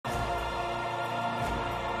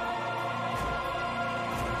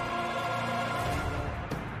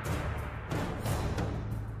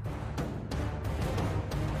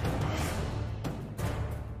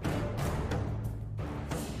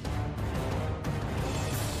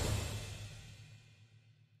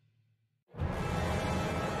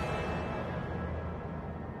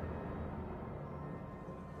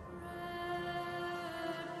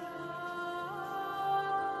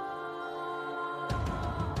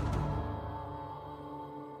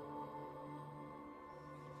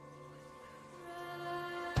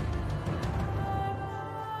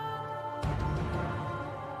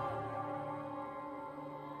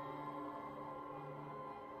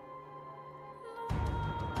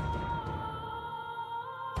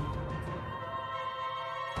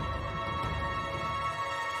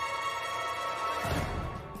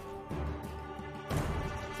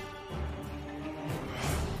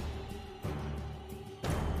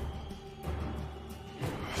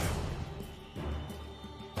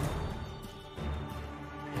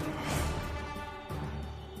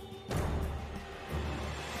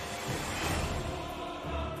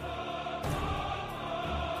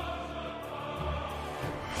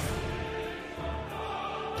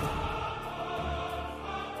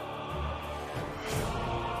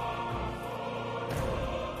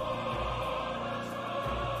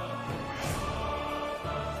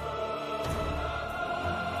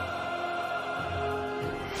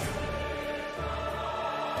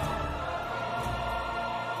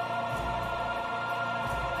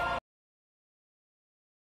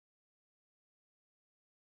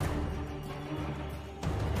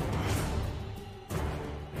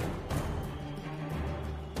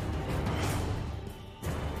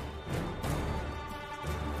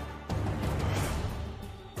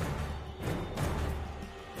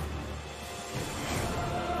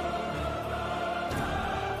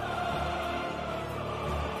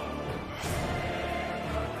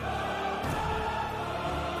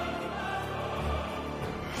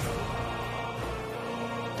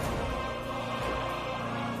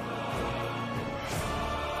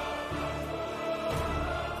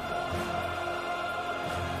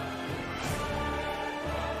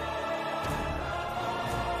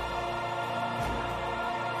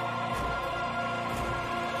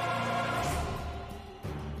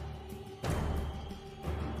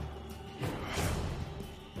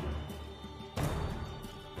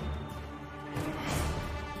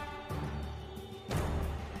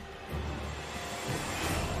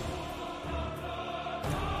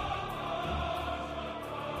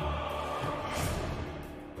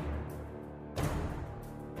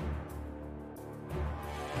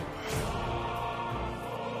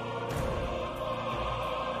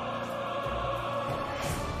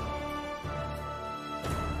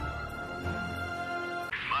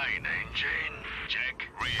Main engine, check.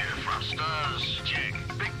 Rear thrusters, check.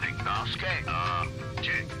 Picnic basket,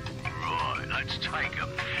 check. Right, let's take them.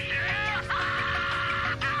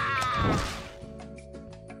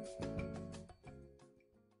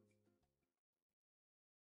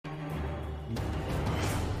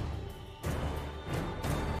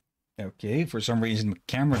 Okay, for some reason the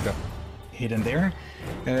camera got hidden there.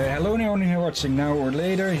 Hello anyone here watching now or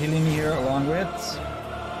later, Hillyan here along with...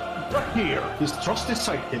 Right here, his trusted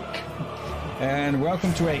sidekick. And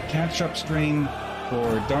welcome to a catch-up stream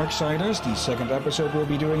for Darksiders. The second episode we'll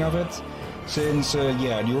be doing of it. Since,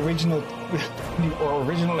 yeah, the original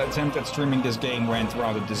attempt at streaming this game went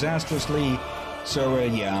rather disastrously. So,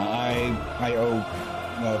 yeah, I owe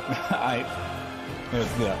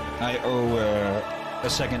a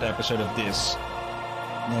second episode of this.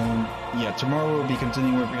 Yeah, tomorrow we'll be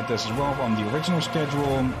continuing with this as well on the original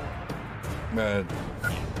schedule. But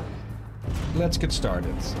let's get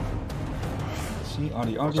started. See,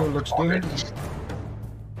 the audio looks good. And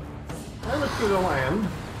let's go to land.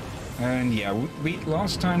 And yeah,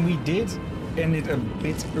 last time we did end it a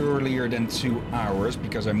bit earlier than 2 hours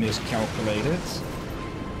because I miscalculated.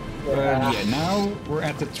 But yeah, now we're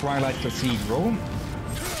at the Twilight Cathedral,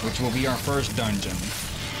 which will be our first dungeon.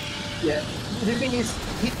 Yeah, the thing is,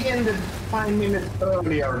 he ended 5 minutes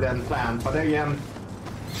earlier than planned, but again,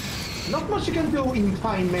 not much you can do in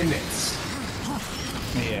 5 minutes.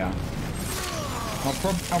 Yeah.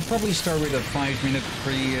 I'll probably start with a 5-minute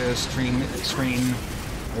stream,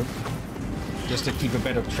 just to keep a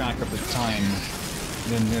better track of the time.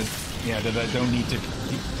 Then, yeah, that I don't need to.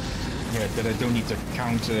 Yeah, that I don't need to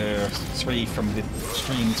count 3 from the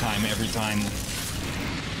stream time every time.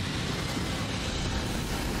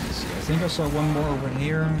 I think I saw one more over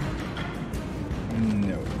here.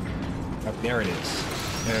 No. Oh, there it is.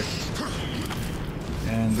 Okay.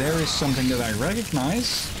 And there is something that I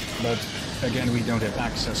recognize, but again we don't have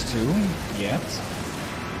access to yet.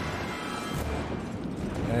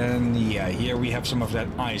 And yeah, here we have some of that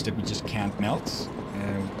ice that we just can't melt.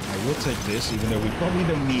 I will take this, even though we probably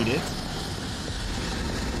don't need it.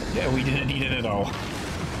 Yeah, we didn't need it at all.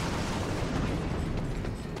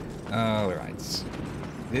 Alright.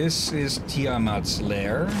 This is Tiamat's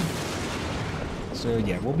lair. So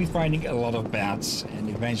yeah, we'll be finding a lot of bats, and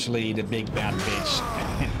eventually the big bad bitch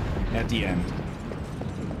at the end.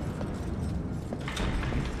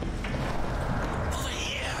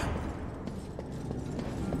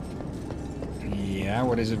 Yeah,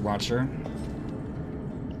 what is it, Watcher?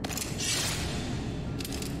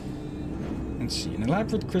 Let's see, an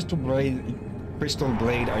elaborate crystal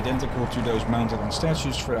blade identical to those mounted on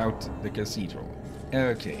statues throughout the cathedral.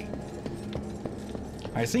 Okay.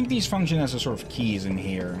 I think these function as a sort of keys in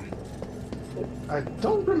here. I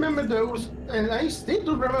don't remember those, and I still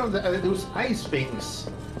don't remember those ice things.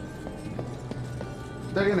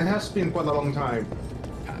 That has been quite a long time.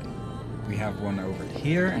 We have one over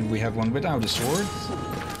here, and we have one without a sword.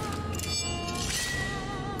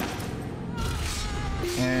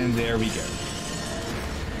 And there we go.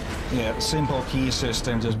 Yeah, simple key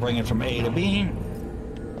system, just bring it from A to B.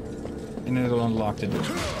 And it'll unlock the door.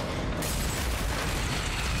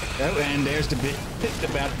 Oh, and there's the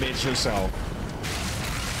bad bitch herself.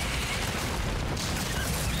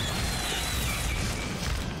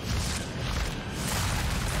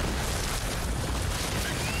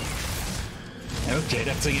 Okay,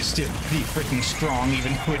 that thing is still pretty freaking strong,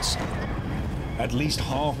 even though it's at least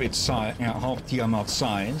half its size, half Tiamat's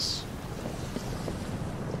size.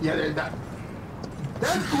 Yeah, that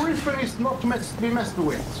griffin is not to be messed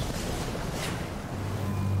with.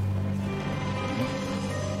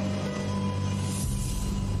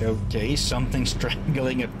 Okay, something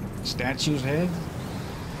strangling a statue's head.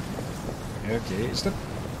 Okay, is that...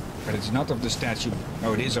 But it's not of the statue...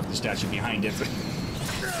 Oh, it is of the statue behind it.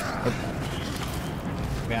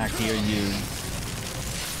 Back here, you.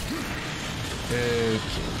 Okay.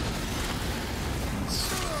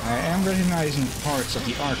 I am recognizing parts of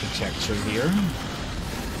the architecture here.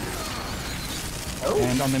 Oh.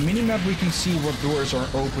 And on the minimap we can see what doors are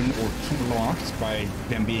open or locked by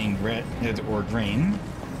them being red or green.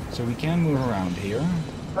 So we can move around here.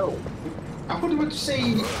 Oh, I thought you were to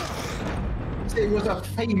say it was a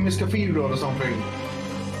famous cathedral or something.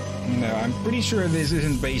 No, I'm pretty sure this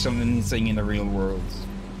isn't based on anything in the real world.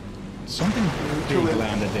 Something big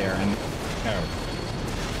landed there, and oh.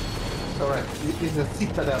 Alright, it's a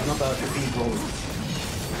citadel, not a cathedral.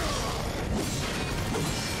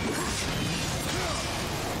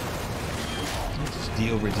 Let's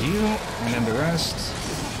deal with you, and then the rest.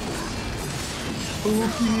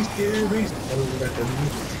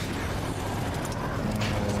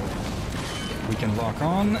 We can lock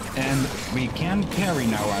on, and we can parry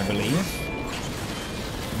now, I believe.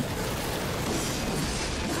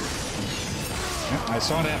 Yep, I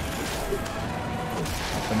saw that.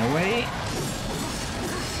 Up and away.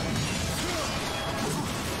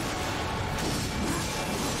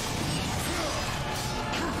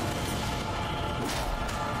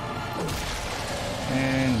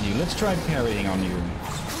 And you, let's try parrying on you.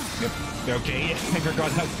 Yep. Okay, I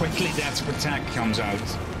forgot how quickly that attack comes out.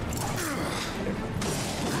 Yep.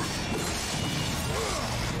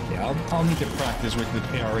 Yeah, I'll need to practice with the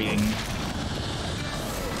parrying.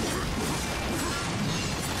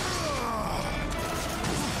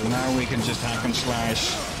 So now we can just hack and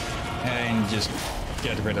slash and just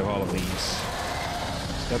get rid of all of these.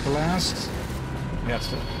 Is that the last?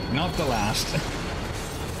 That's not the last.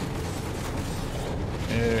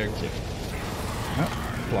 Okay. Oh,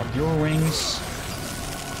 block your wings.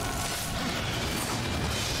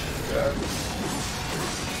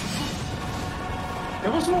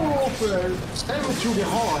 There was more of stabbing through the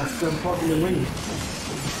heart than blocking the wing.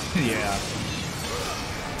 Yeah.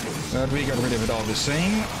 But we got rid of it all the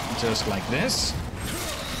same, just like this.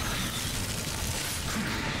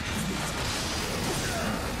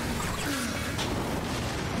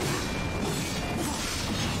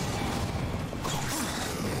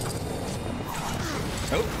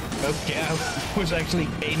 Oh, okay, I was actually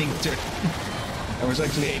aiming to... I was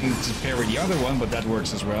actually aiming to parry the other one, but that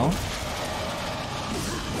works as well.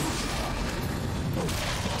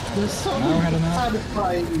 There's something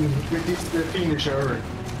satisfying with this finisher.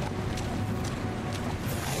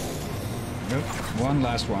 Nope, one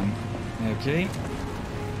last one. Okay.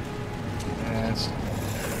 That's...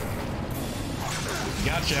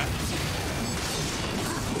 Gotcha!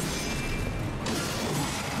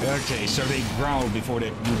 Okay, so they growl before they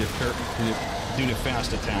do the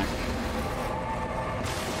fast attack.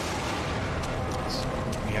 So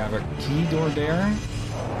we have a key door there.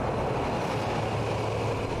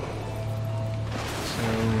 So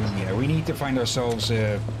yeah, we need to find ourselves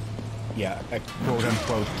a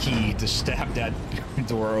quote-unquote key to stab that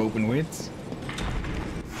door open with.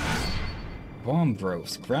 Bomb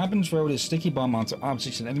growth. Grab and throw the sticky bomb onto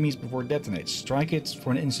objects and enemies before it detonates. Strike it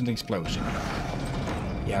for an instant explosion.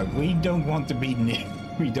 Yeah, we don't want to be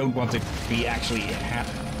actually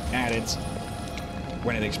at it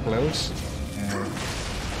when it explodes.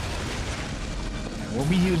 We'll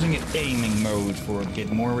be using an aiming mode for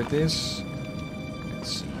get more with this. Let's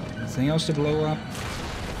see. Anything else to blow up?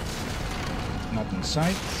 Not in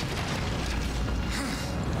sight.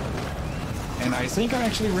 And I think I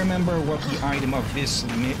actually remember what the item of this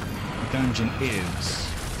dungeon is.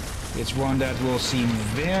 It's one that will seem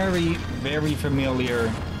very, very familiar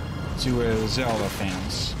to Zelda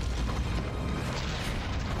fans.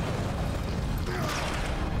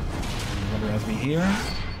 What do we have here?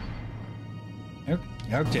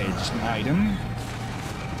 Okay, just an item.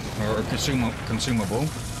 Or a consumable.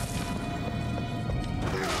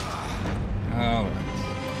 Alright.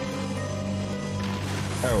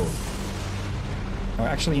 Oh. Oh,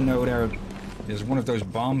 actually, no, there's one of those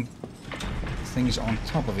bomb things on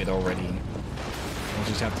top of it already. We'll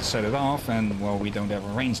just have to set it off, and, well, we don't have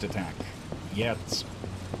a ranged attack. Yet. So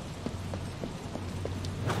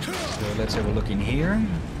let's have a look in here.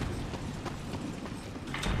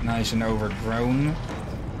 Nice and overgrown.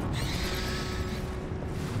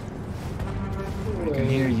 I can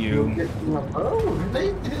hear you. Oh,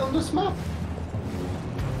 they did it on this map.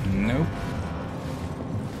 Nope.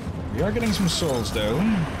 We are getting some souls, though.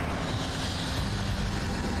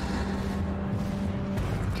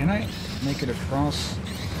 Can I make it across?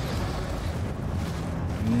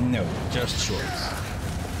 No, just short.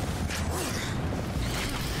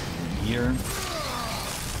 Here.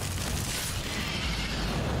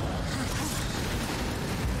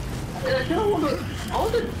 I kind of wonder, are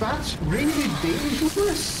the bats really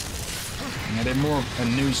dangerous? Yeah, they're more a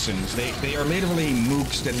nuisance. They are literally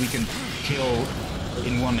mooks that we can kill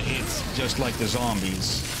in one hit, just like the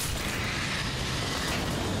zombies.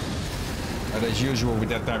 But as usual with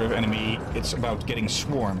that type of enemy, it's about getting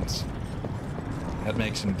swarmed. That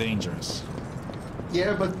makes them dangerous.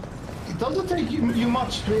 Yeah, but it doesn't take you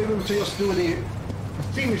much to be able to just do the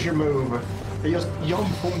finisher move. They just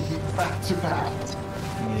jump from bat to bat.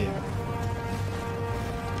 Yeah.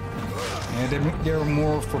 And they're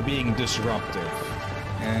more for being disruptive.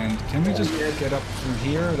 And can we just get up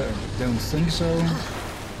through here? I don't think so.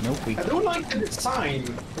 Nope. I don't like the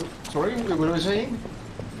design. Sorry, what was I saying?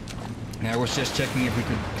 I was just checking if we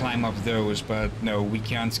could climb up those, but no, we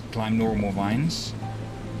can't climb normal vines.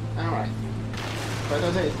 Alright. But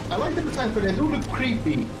I like the design, but they do look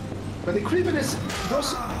creepy. But the creepiness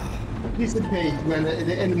does dissipate when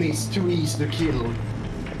the enemy is too easy to kill.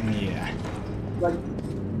 Yeah. Like,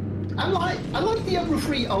 I like Diablo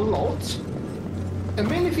 3 a lot. And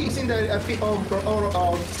many things in there are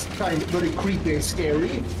kind of very creepy and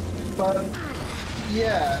scary. But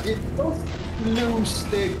yeah, it does lose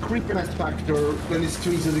the creepiness factor when it's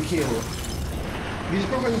too easy to kill. This is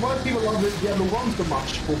probably why people love Diablo 1 so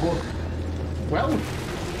much. But, well,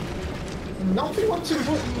 not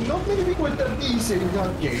many people were that easy in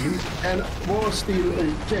that game, and was still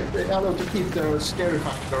allowed to keep the scary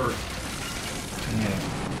factor. Yeah.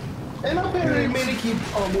 And apparently many kids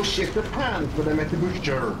almost shit their pants when they met the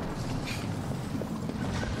butcher.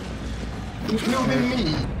 Including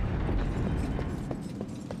me.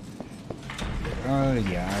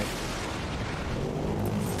 Yeah.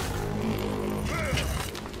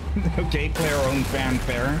 Okay, player own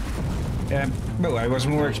fanfare. Well, I was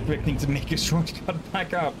more expecting to make a shortcut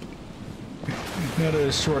back up. Not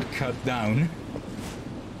a shortcut down.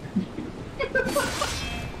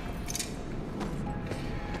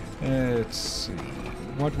 Let's see.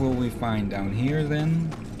 What will we find down here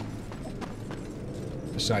then?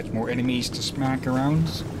 Besides more enemies to smack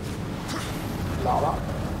around. Lava.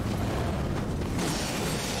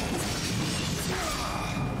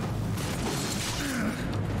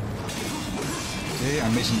 Okay,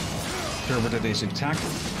 I'm missing Turbo his attack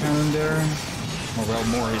cannon there. Or well,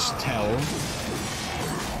 more his tell.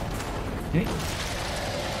 Okay.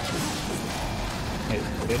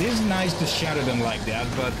 It is nice to shatter them like that,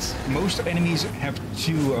 but most enemies have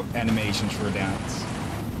 2 animations for that.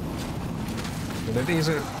 So that is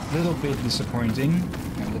a little bit disappointing.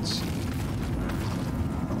 And let's see.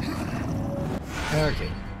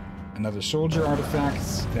 Okay. Another soldier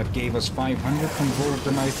artifact that gave us 500 from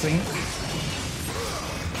Volcom, I think.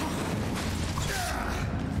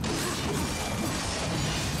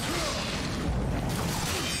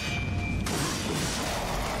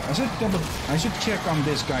 I should check on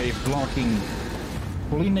this guy if blocking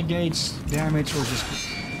fully negates damage or just...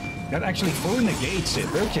 That actually fully negates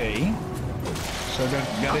it, okay. So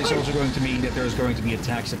that is also going to mean that there's going to be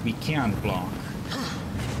attacks that we can't block.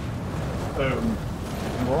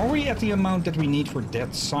 We're already at the amount that we need for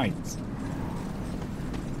Dead Sight.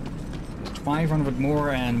 Just 500 more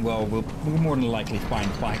and, well, we'll more than likely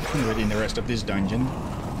find 500 in the rest of this dungeon.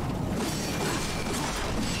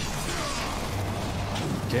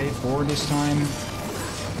 Okay, 4 this time.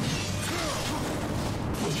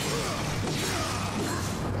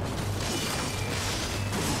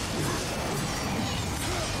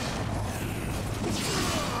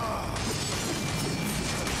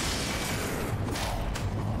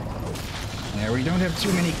 Yeah, we don't have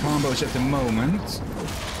too many combos at the moment.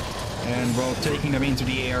 And while taking them into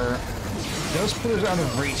the air does put us out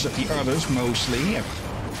of reach of the others, mostly.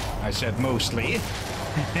 I said mostly.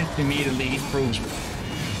 Immediately proves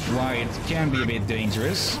why it can be a bit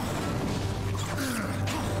dangerous.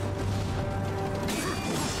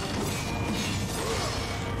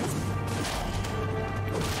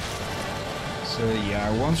 So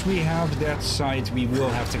yeah, once we have that sight, we will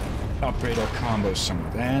have to upgrade our combos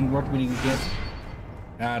somewhat. And what will we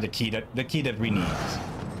get? The key that we need.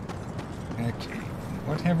 Okay,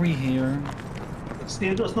 what have we here? It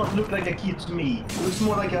still does not look like a key to me. It looks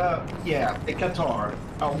more like a guitar,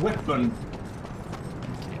 a weapon.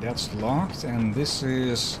 That's locked, and this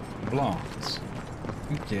is blocked.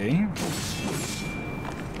 Okay.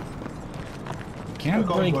 Can't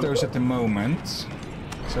break those at the moment,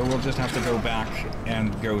 so we'll just have to go back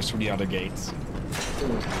and go through the other gates.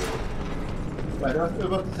 Right, I was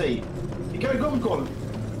about to say, you can go.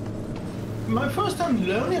 My first time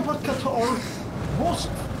learning about guitar was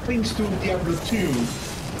thanks to Diablo 2.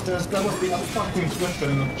 That was the fucking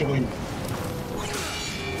weapon of choice.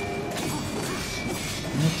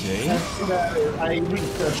 Okay. I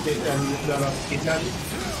researched it and it's an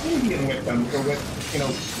Indian weapon for,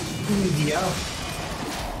 India.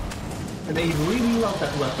 And they really love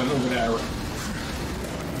that weapon over there.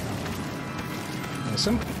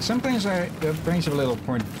 Sometimes that brings up a little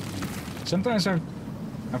point. Sometimes I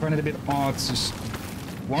find it a bit odd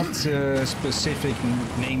what specific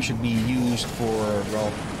name should be used for,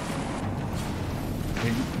 well...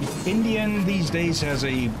 Indian these days has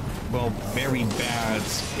a, well, very bad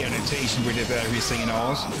annotation with it, everything and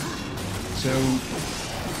all. So,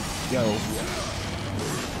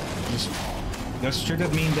 should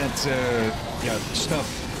that mean that, stuff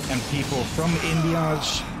and people from India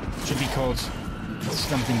should be called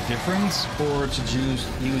something different, or to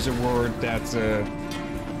use a word that,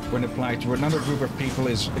 when applied to another group of people,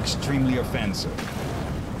 is extremely offensive?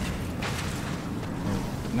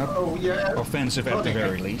 Not offensive at the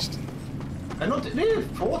very least. I not really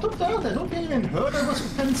thought of that. I don't even heard it was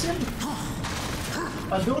offensive.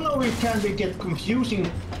 I don't know if it can get confusing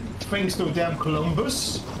thanks to damn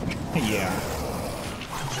Columbus. Yeah.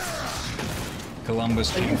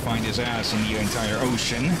 Columbus didn't find his ass in the entire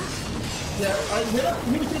ocean. Yeah,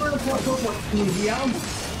 when I talk about India,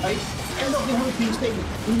 I end up the whole thing saying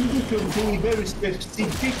we need to be very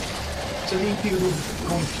specific so they feel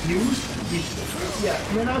confused. Yeah,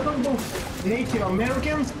 when I talk about Native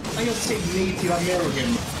Americans, I just say Native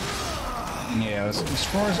American. Yeah, as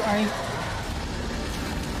far as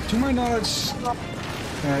to my knowledge,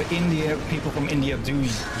 people from India do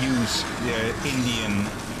use Indian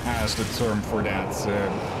as the term for that,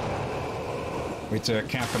 with a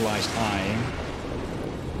capitalized I.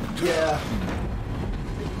 Yeah.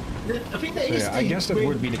 I think there is. Yeah, I guess that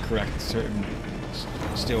would be the correct term.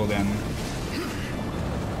 Still, then.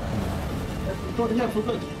 Yeah, for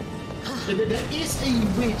good. There is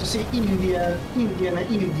a way to say Indian and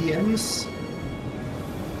Indians.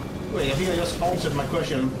 Wait, I think I just answered my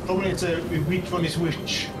question. Probably it's which one is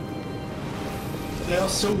which. They are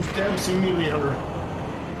so damn similar.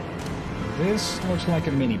 This looks like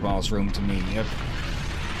a mini-boss room to me. Yep.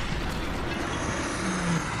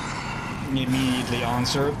 Immediately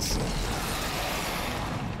answered.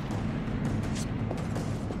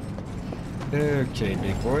 Okay,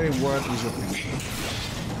 big boy, what is your plan?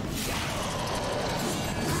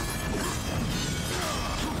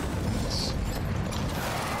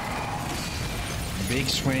 Big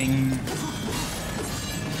swing.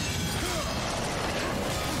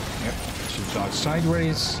 Yep, shoot dodge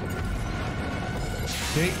sideways.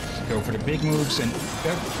 Okay, go for the big moves and...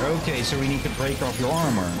 okay, so we need to break off your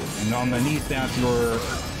armor. And underneath that, you're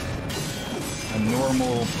a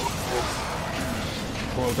normal,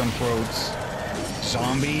 quote-unquote,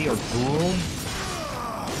 zombie or ghoul.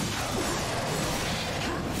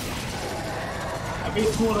 I think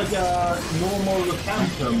it's more like a normal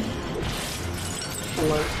phantom.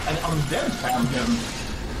 Or an undead phantom.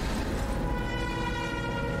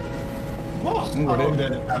 What?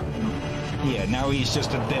 Undead phantom? Yeah, now he's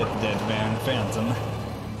just a dead man phantom.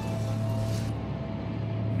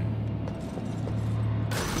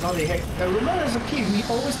 Bloody heck. I remember as a kid, we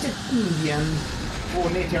always did Indian or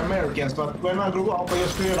Native Americans, but when I grew up, I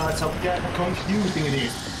just realized how confusing it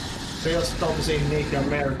is. So I just stopped saying Native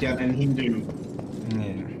American and Hindu.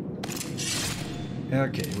 Yeah.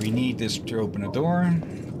 Okay, we need this to open a door.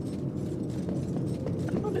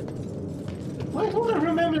 Why don't I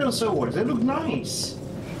remember those swords? They look nice.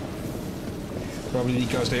 Probably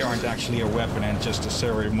because they aren't actually a weapon and just a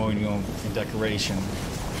ceremonial decoration.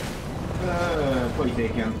 Point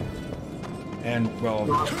taken. And, well,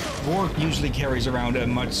 Borg usually carries around a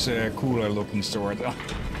much cooler looking sword.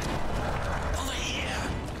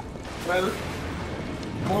 Well,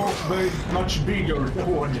 much bigger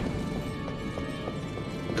sword.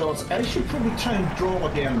 Because I should probably try and draw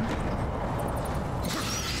again.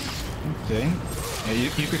 Okay. Yeah,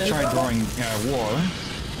 you could try drawing war.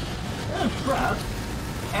 Perhaps.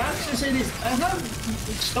 I actually say this, I have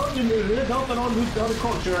started to read up and on with the other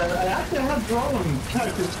culture, and I actually have drawn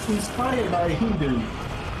characters inspired by Hindu.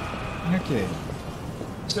 Okay.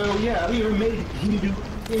 So yeah, I even made Hindu,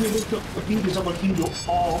 Hindus about Hindu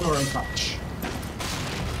armor and such.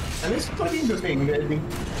 And it's quite interesting, the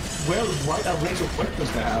wide range of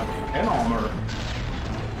weapons they have, and armor.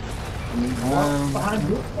 Behind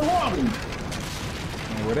the one.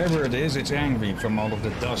 Whatever it is, it's angry from all of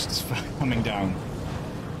the dust coming down.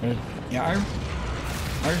 Yeah,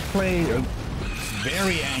 I play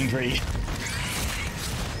very angry.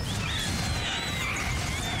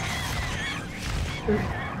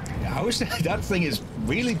 How is that? That thing is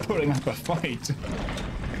really putting up a fight.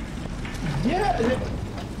 Yeah, it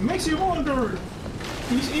makes you wonder,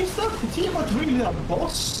 is that Tiamat really a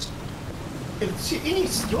boss? He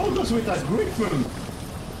struggles with that griffin.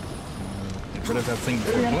 Get rid of that thing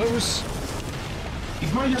before it blows.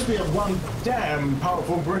 It might just be a one damn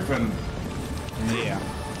powerful griffin. Yeah.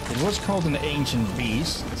 It was called an ancient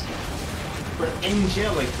beast. Or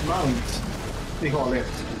angelic mount, they call it.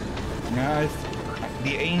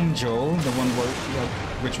 The angel, the one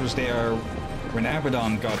which was there when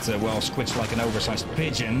Abaddon got, well, squished like an oversized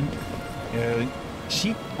pigeon,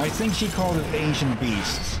 I think she called it ancient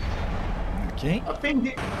beast. Okay. I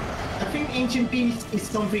think ancient beast is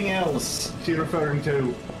something else she's referring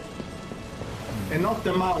to. And not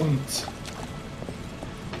the mount.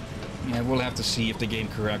 Yeah, we'll have to see if the game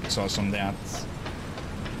corrects us on that.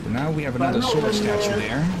 But now we have another sword statue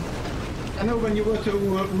there. I know when you go to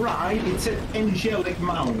ride, it said angelic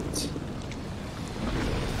mount.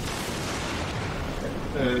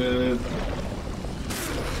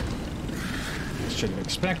 should have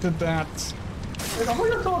expected that. And I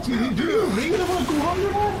would have thought you do you really want to go under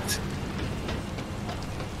that?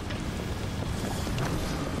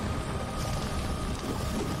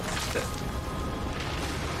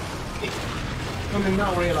 I mean,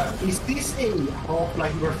 now realize, is this a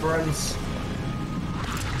Half-Life reference?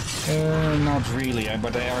 Not really,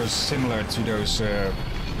 but they are similar to those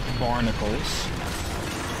barnacles.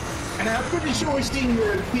 And I'm pretty sure I've seen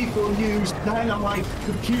people use dynamite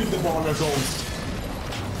to kill the barnacles.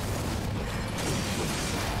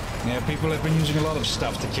 Yeah, people have been using a lot of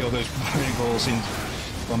stuff to kill those barnacles,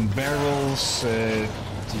 from barrels to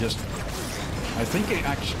just... I think it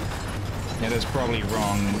actually... Yeah, that's probably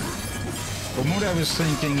wrong. From what I was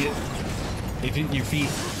thinking, if you feed...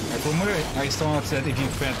 From what I thought that if you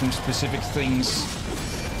fed them specific things,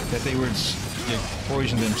 that they would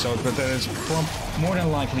poison themselves, but that is more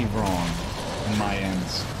than likely wrong on my end.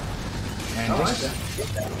 And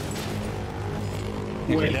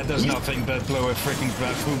okay, that does nothing but blow a freaking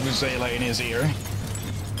Vuvuzela in his ear.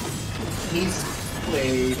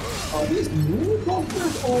 Wait, are these new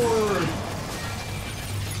doctors or...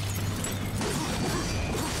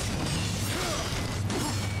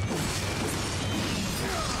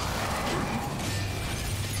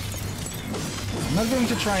 I'm not going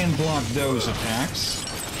to try and block those attacks.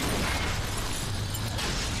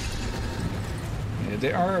 Yeah,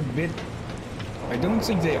 they are a bit... I don't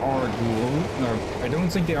think they are ghoul. No, I don't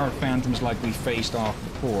think they are phantoms like we faced off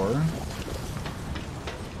before.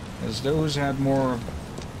 As those had more...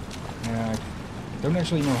 I don't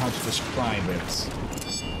actually know how to describe it.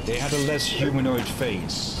 They had a less humanoid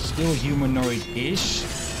face. Still humanoid-ish,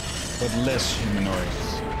 but less humanoid.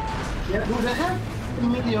 Yeah, do they have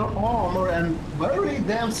familiar armor and very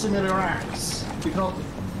damn similar axe? Because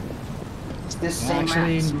it's the same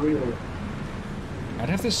axe, really. I'd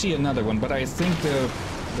have to see another one, but I think the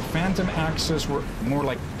phantom axes were more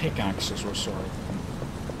like pickaxes or so.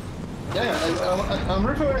 Yeah, I'm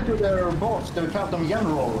referring to their boss, the Phantom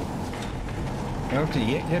General. Okay,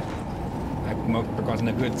 yep. I've forgotten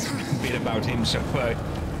a good bit about him, so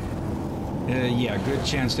yeah, good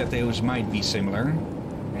chance that those might be similar.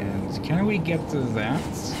 And can we get to that?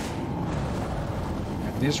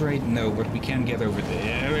 At this rate, no, but we can get over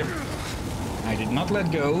there. I did not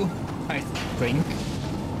let go, I think.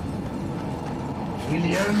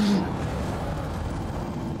 Hillyan!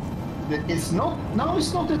 It's not... Now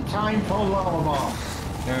it's not the time for lava.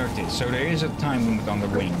 Okay, so there is a time limit on the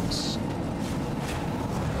wings.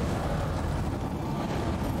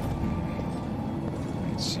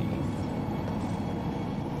 Let's see.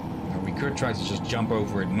 Now we could try to just jump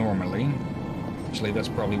over it normally. Actually, that's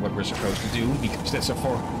probably what we're supposed to do, because that's a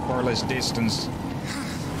far less distance.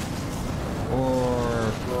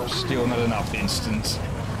 Or still not enough distance.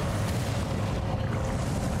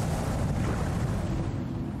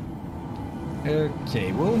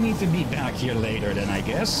 Okay, we'll need to be back here later then, I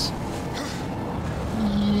guess.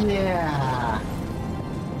 Yeah.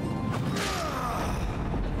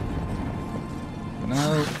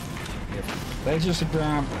 No. Let's just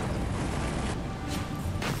grab.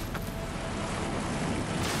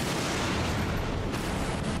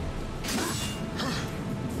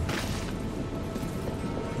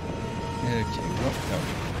 Okay, well, no.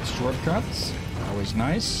 Shortcuts. Always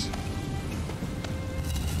nice.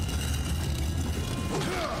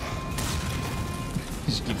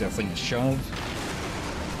 Just give that thing a shove.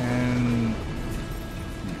 And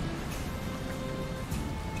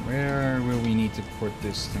where will we need to put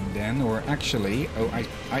this thing then? Or actually, oh,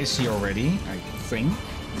 I see already, I think.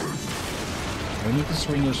 I need to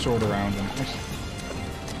swing your sword around and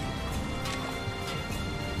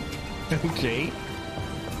okay.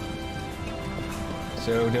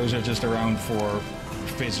 So those are just around for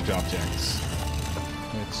physics objects.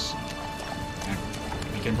 Let's...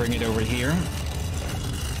 we can bring it over here.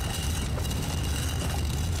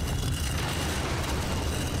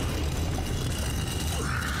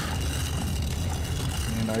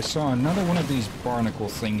 And I saw another one of these barnacle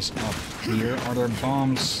things up here. Are there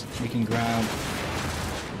bombs we can grab?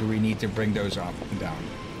 Or do we need to bring those up and down?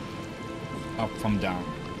 Up from down.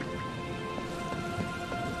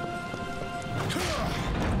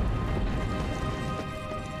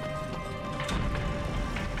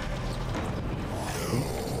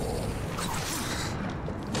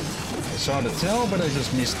 I saw the tail, but I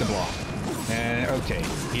just missed the block. Okay,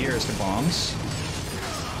 here's the bombs.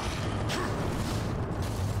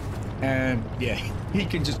 And yeah, he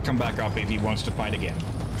can just come back up if he wants to fight again.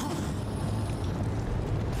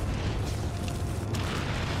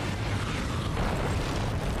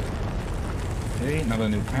 Okay, another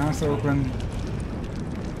new path open.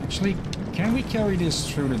 Actually, can we carry this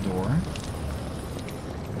through the door?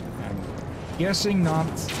 guessing not,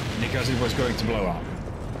 because it was going to blow up.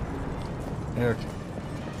 Okay.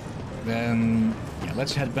 Then, yeah,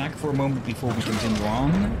 let's head back for a moment before we continue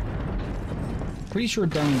on. Pretty sure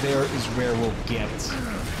down there is where we'll get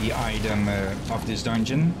the item of this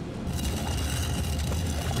dungeon.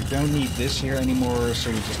 We don't need this here anymore,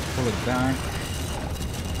 so we just pull it back.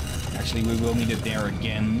 Actually, we will need it there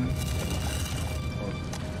again.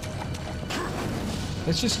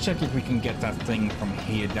 Let's just check if we can get that thing from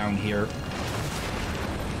here down here.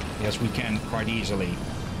 Yes, we can quite easily.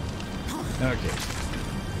 Okay.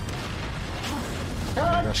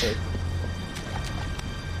 That's it.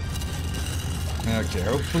 Okay,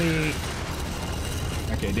 hopefully...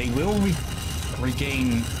 Okay, they will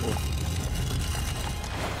regain...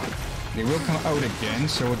 They will come out again,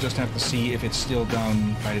 so we'll just have to see if it's still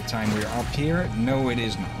down by the time we're up here. No, it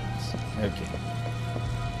is not. Okay.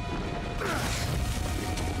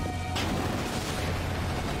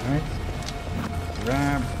 Alright.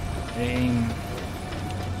 Grab, aim,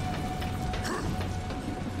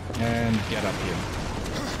 and get up here.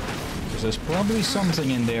 Because there's probably something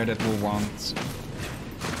in there that we'll want.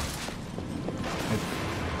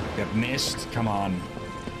 Get missed. Come on.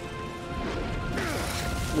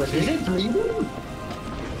 What is it? Breathing?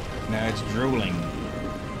 No, it's drooling.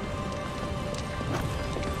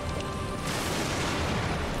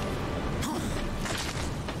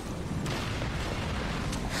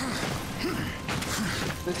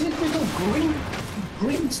 There's this little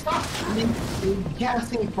green stuff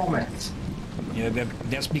gassing from it. Yeah,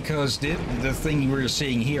 that's because the thing we're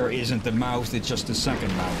seeing here isn't the mouth, it's just the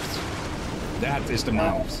second mouth. That is the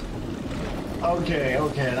mouth. Okay,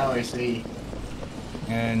 now I see.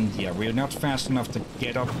 And yeah, we're not fast enough to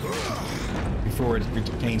get up before it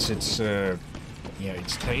retains its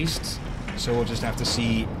taste. So we'll just have to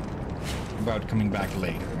see about coming back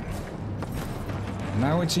later.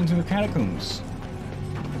 Now it's into the catacombs.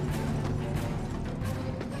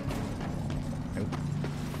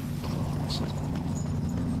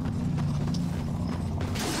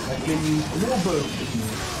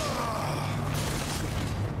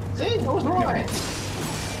 See, that was right.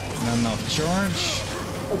 Not enough charge.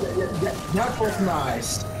 That was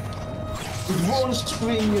nice. It won't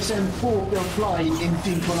strings and fork and fly in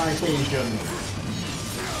synchronization.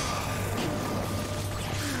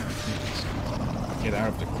 Get out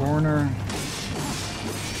of the corner.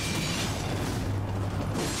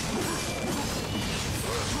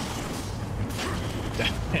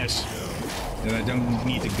 Yes. Then I don't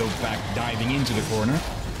need to go back diving into the corner.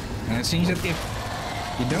 And it seems that if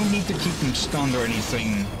you don't need to keep them stunned or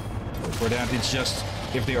anything for that, it's just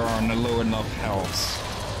if they are on a low enough health.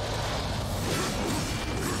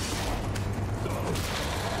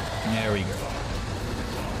 There we go.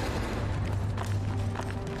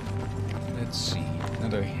 Let's see.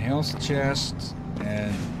 Another health chest.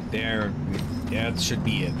 And there, that should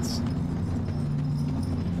be it.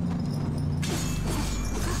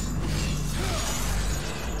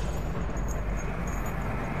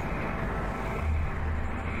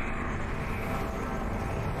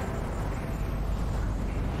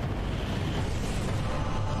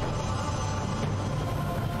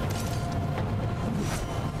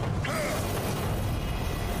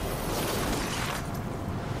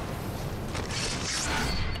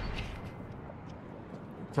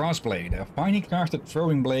 Crossblade, a finely crafted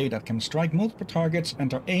throwing blade that can strike multiple targets.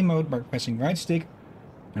 Enter A mode by pressing right stick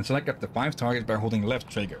and select up to 5 targets by holding left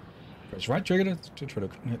trigger. Press right trigger to throw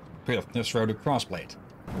the crossblade.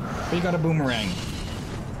 So you got a boomerang.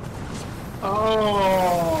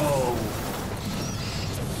 Oh!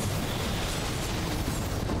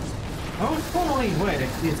 Oh, wait,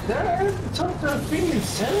 is there something thing in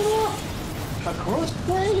cinema? A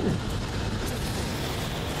crossblade?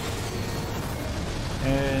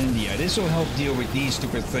 And yeah, this will help deal with these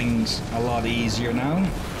stupid things a lot easier now.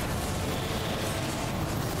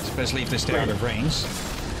 Especially if they stay out of range.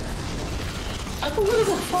 I have a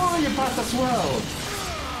little fire bat as well.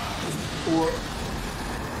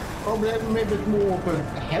 Or maybe more of a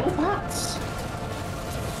hell bats?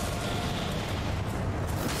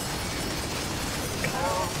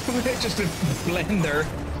 Just a blender.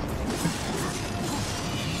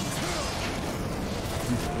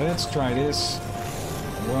 Let's try this.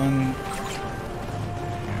 One.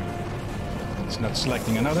 It's not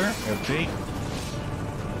selecting another. Okay.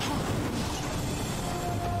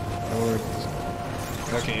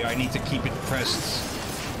 Okay, I need to keep it pressed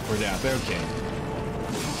for that. Okay.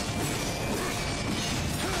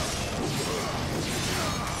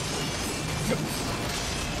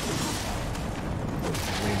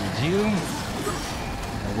 Away with you.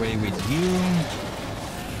 Away with you.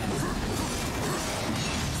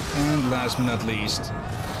 And last last but not least,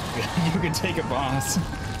 you can take a bath.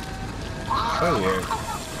 Oh yeah.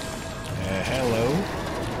 Hello.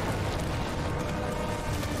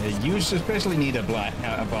 You especially need a bath.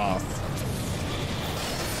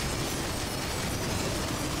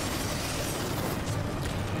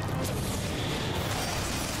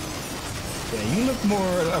 Yeah, you look more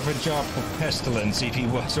of a job for Pestilence if he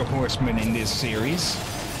was a horseman in this series.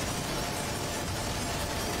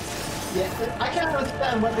 Yeah, I can't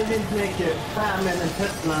understand why they didn't make Famine and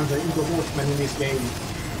Pestilence into horsemen in this game.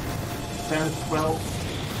 And, well,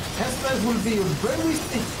 Pestilence will be a very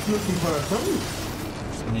stick-looking person.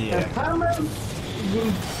 Yeah. And Famine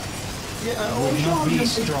will... Yeah, would not be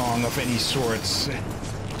strong of any sorts.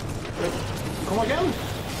 Come again?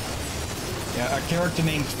 Yeah, a character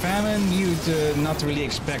named Famine you'd not really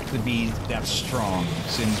expect to be that strong,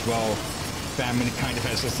 since, well, Famine kind of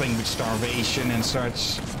has a thing with starvation and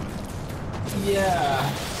such.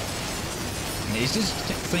 Yeah. Is this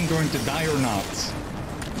thing going to die or not?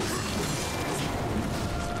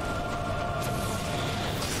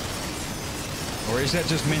 Or is that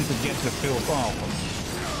just meant to get the filth off?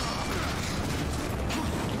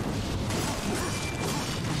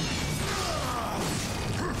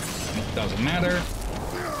 It doesn't matter.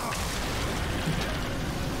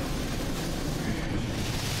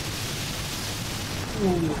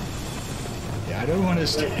 Ooh. Yeah, I don't want to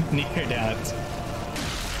stand near that.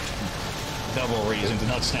 Double reason to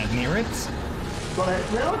not stand near it. But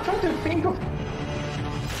now I'm trying to think of...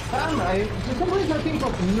 For some reason I think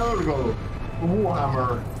of Nurgle,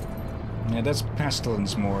 Warhammer. Yeah, that's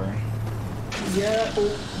Pestilence more. Yeah,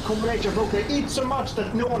 or combination of they eat so much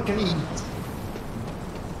that no one can eat.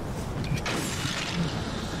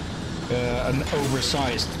 An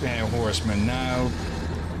oversized horseman. Now,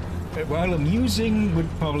 while amusing would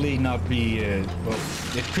probably not be... well,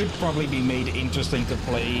 it could probably be made interesting to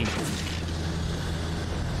play.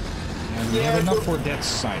 And we have enough for that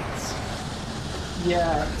sight.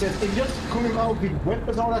 Yeah, if just coming out with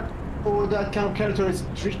weapons or that kind of character is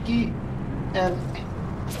tricky. And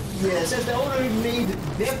yeah, since they already made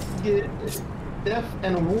death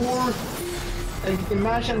and war, and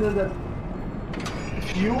imagine that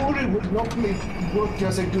Fury would not work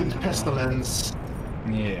as a good Pestilence.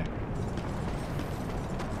 Yeah.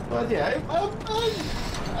 But yeah, I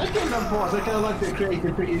can pause. I kind of like the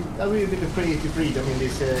creative freedom. I really like the creative freedom in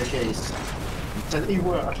this case. And it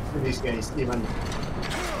worked in this case, even.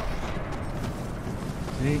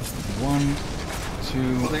 Okay, 1,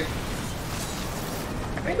 2. Okay.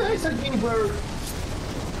 I think there is a thing where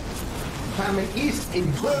Famine is a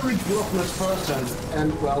very gluttonous person,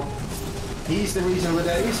 and well, he's the reason why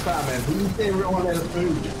there is famine. He's everyone else's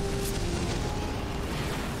food.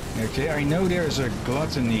 Okay, I know there's a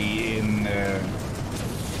gluttony in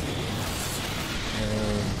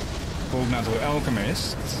Full Metal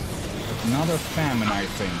Alchemist, but not a famine, I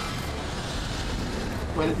think.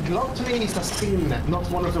 Well, gluttony is a sin, not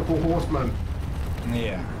one of the four horsemen.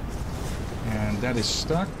 Yeah. And that is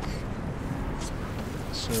stuck.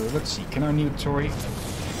 So let's see, can our new toy?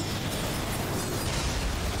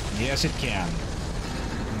 Yes, it can.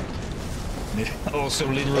 It also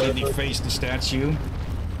literally defaced the statue.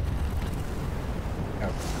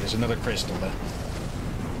 Oh, there's another crystal there.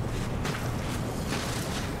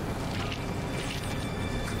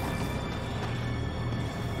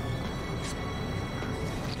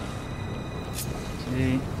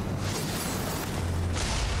 See?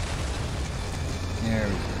 There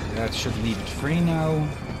we go. That should leave it free now.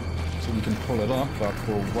 So we can pull it up, but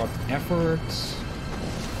for what effort?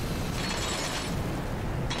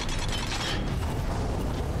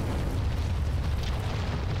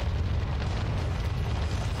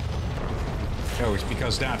 Oh, it's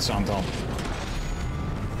because that's on top.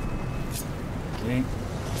 Okay.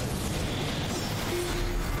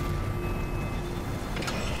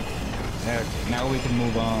 Okay, now we can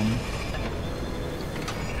move on.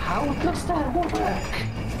 How does that work?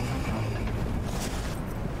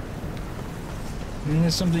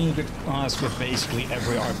 It's something you could ask with basically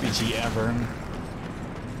every RPG ever.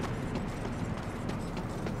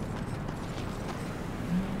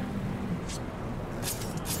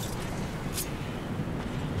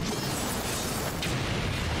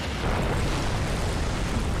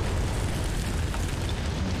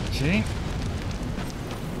 Okay.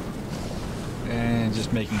 And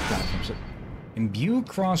just making platforms. Imbue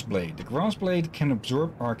Crossblade. The Crossblade can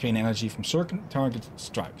absorb arcane energy from certain target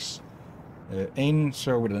strikes. Aim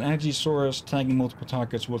so with an energy source, tagging multiple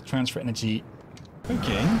targets will transfer energy.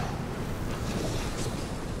 Okay.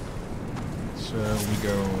 So we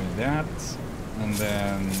go with that, and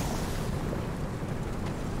then...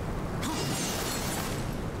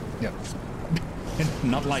 Yep.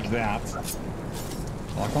 Not like that.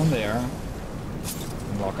 Lock on there.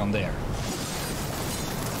 And lock on there.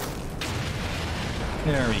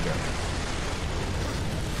 There we go.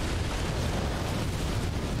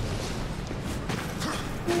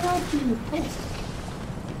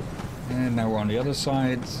 And now we're on the other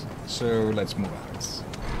side, so let's move out.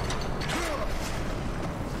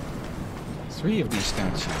 3 of these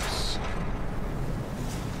statues.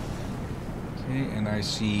 Okay, and I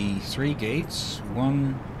see 3 gates.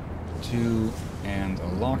 1, 2, and a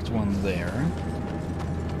locked one there.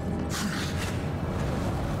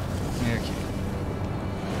 Okay.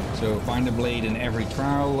 So find a blade in every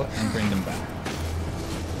trowel and bring them back.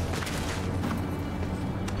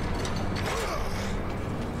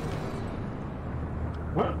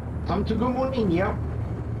 Well, time to go on in, yeah.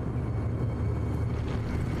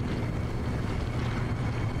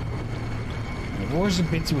 It was a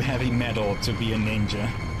bit too heavy metal to be a ninja.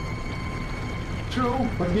 True,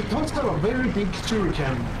 but you don't have a very big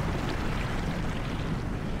shuriken.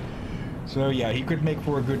 So yeah, he could make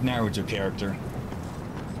for a good Naruto character.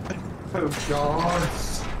 Oh god.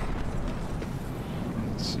 Let's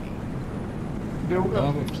see. No,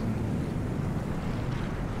 Probably.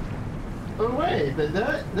 oh wait,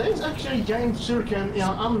 there's actually giant shuriken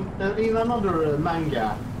in another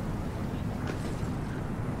manga.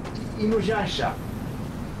 Inuyasha.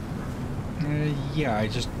 Yeah, I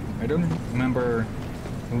don't remember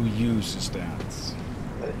who uses that.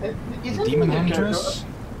 Demon Huntress?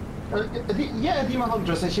 Yeah, Demon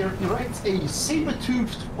Huntress. She writes a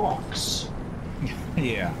saber-toothed fox.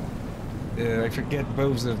 Yeah. I forget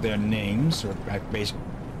both of their names, or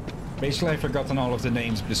basically I've forgotten all of the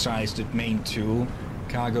names besides the main 2,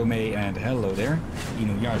 Kagome and hello there,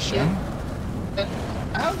 Inuyasha. Yeah.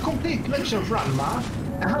 I have a complete collection of Ranma.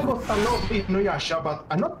 I have got a lot of Inuyasha, but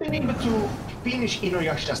I've not been able to finish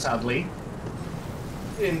Inuyasha, sadly.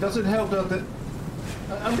 And does it help that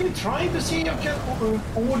I've been trying to see if I can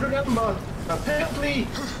order them, but apparently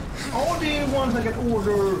all the ones I can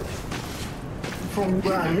order from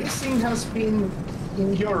where I'm missing has been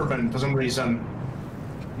in German for some reason.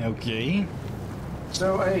 Okay.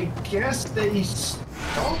 So I guess they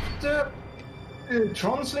stopped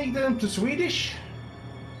translating them to Swedish.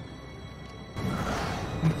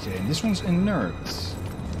 Okay, and this one's inert.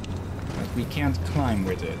 But we can't climb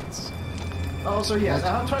with it. Also, yes,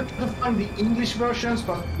 I have tried to find the English versions,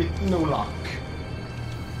 but with no luck.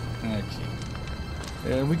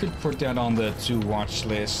 Okay. We could put that on the to watch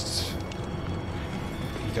list.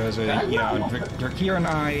 Because, yeah, Drakir and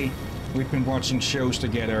I, we've been watching shows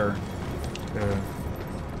together.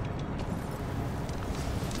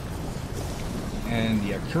 And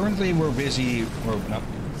yeah, currently we're busy, or not,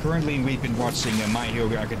 currently we've been watching My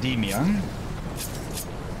Hero Academia.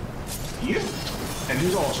 Yeah, and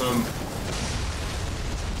it's awesome.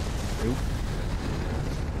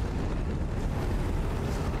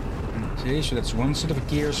 Okay, so that's one set of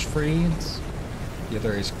gears freed. The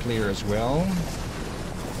other is clear as well.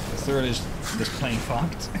 The third is just plain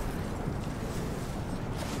fucked.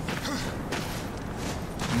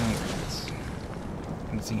 Alright.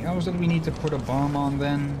 Anything else that we need to put a bomb on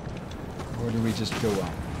then? Or do we just go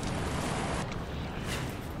up?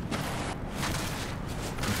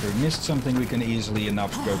 If we missed something, we can easily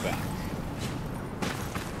enough go back.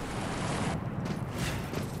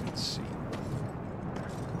 Let's see.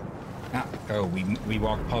 Oh, we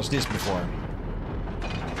walked past this before.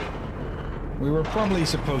 We were probably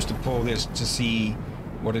supposed to pull this to see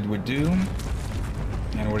what it would do.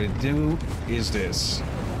 And what it do is this.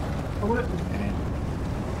 And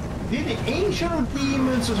did the ancient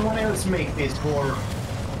demons or someone else make this for?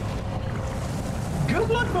 Good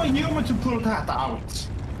luck for a human to pull that out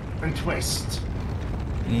and twist.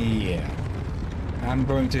 yeah. I'm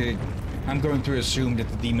going to assume that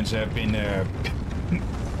the demons have been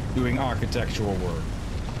doing architectural work.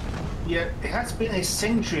 Yeah, it has been a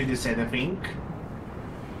century, they said, I think.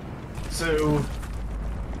 So,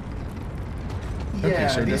 yeah, Okay,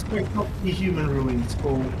 so this might not be human ruins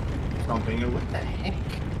or something. What the heck?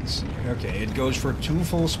 Okay, it goes for 2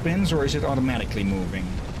 full spins, or is it automatically moving?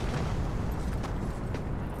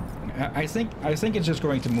 I think it's just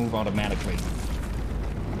going to move automatically.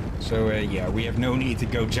 So yeah, we have no need to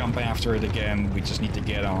go jump after it again. We just need to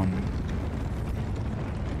get on.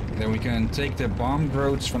 Then we can take the bomb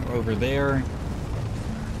growths from over there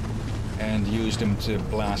and use them to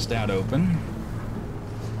blast that open.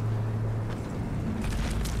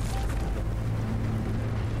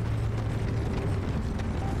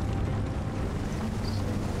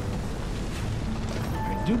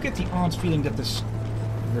 I do get the odd feeling that this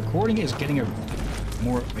recording is getting a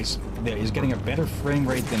more. He's getting a better frame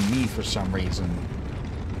rate than me for some reason.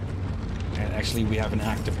 And actually, we have an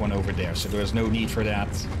active one over there, so there's no need for that.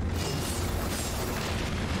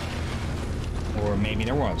 Or maybe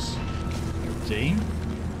there was. Okay.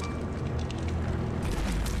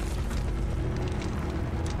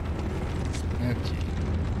 Okay.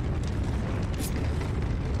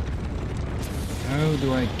 How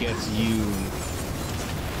do I get you?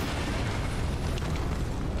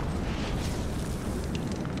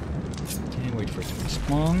 Okay, wait for it to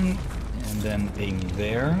respawn. And then aim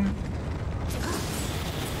there.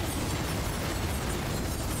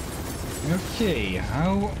 Okay,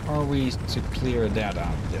 how are we to clear that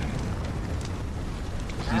out then?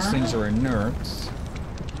 These things are inert.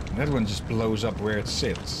 That one just blows up where it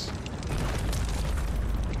sits.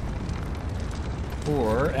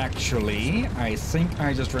 Or, actually, I think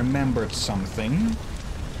I just remembered something.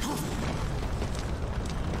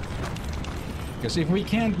 Because if we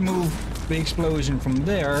can't move the explosion from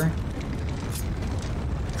there...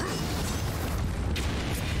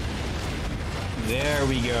 There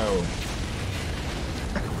we go.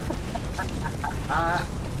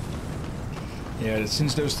 Yeah,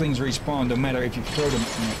 since those things respawn, no matter if you throw them...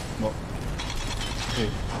 Well, okay.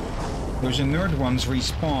 Those inert ones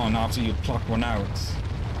respawn after you pluck one out.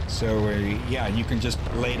 So, yeah, you can just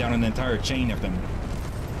lay down an entire chain of them.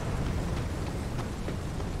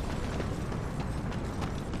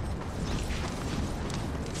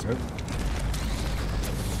 Oh.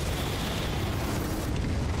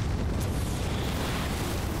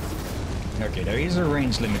 Okay, there is a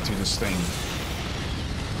range limit to this thing.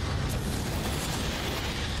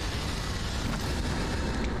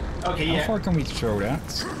 Okay, How yeah. far can we throw that?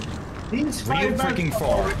 These Real freaking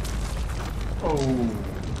far. Oh.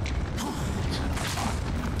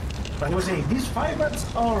 But I was saying, these 5 bats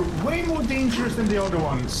are way more dangerous than the other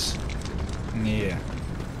ones. Yeah.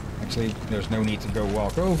 Actually, there's no need to go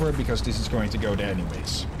walk over because this is going to go there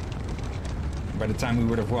anyways. By the time we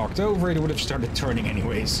would have walked over, it would have started turning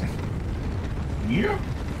anyways. Yep.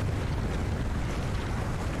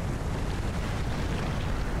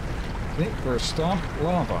 Okay, first stop,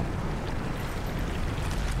 lava.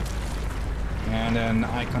 And an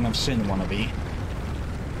icon of sin wannabe.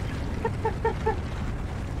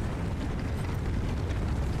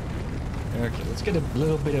 Okay, let's get a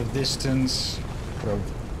little bit of distance. Put a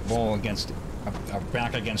wall against, a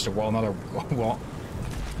back against a wall, not a wall.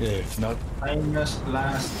 Yeah, not. Famous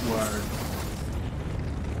last word.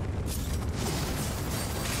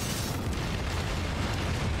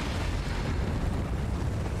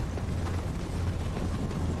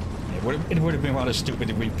 It would have been rather stupid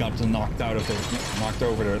if we'd gotten knocked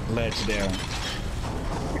over the ledge there.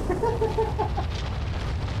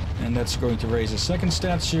 And that's going to raise a second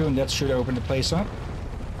statue, and that should open the place up.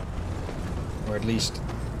 Or at least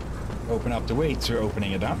open up the way to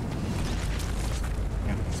opening it up.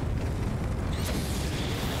 Yeah.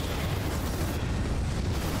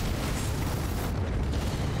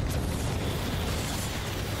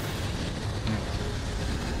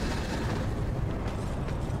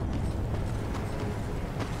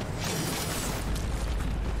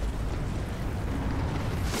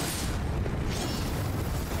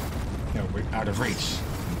 No, we're out of reach.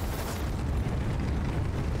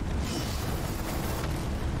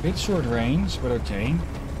 Bit short range, but okay.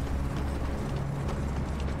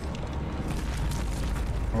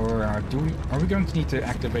 Or are we going to need to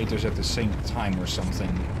activate those at the same time or something?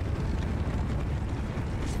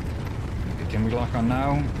 Okay, can we lock on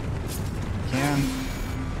now? We can.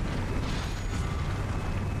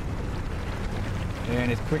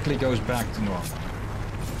 And it quickly goes back to normal.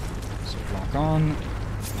 So lock on.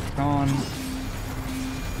 On.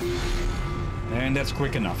 And that's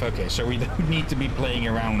quick enough. Okay, so we don't need to be playing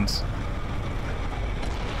around.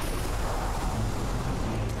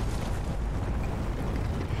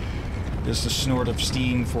 Just a snort of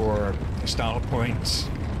steam for style points.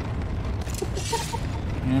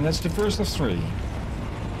 And that's the first of 3.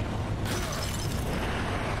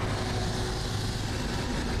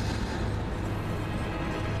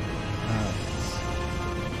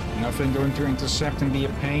 Nothing going to intercept and be a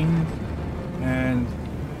pain. And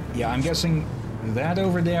yeah, I'm guessing that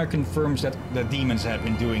over there confirms that the demons have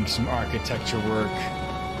been doing some architecture work.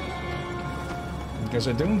 Because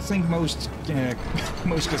I don't think most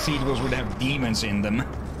cathedrals would have demons in them.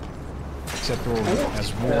 Except for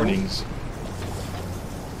as warnings.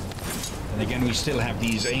 And again, we still have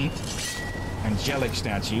these angelic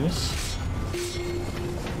statues.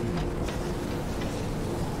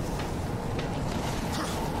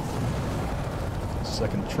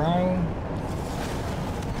 Second trial.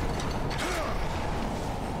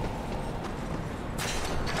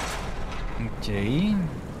 Okay.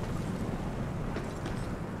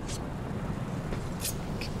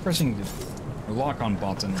 Keep pressing the lock-on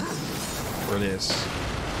button for this.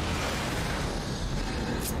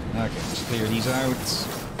 Okay, let's clear these out.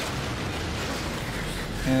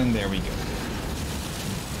 And there we go.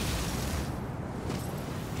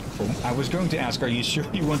 Oh, I was going to ask, are you sure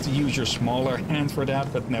you want to use your smaller hand for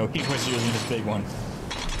that? But no, he was using his big one.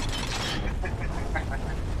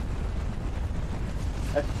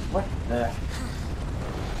 What the?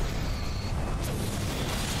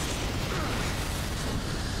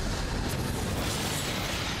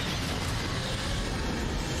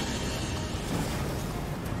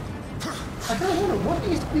 I don't know, what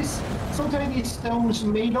is this? Sometimes these stones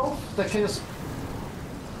made of that can just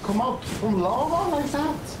come out from lava like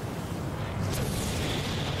that?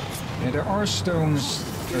 Yeah, there are stones,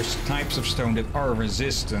 there's types of stone that are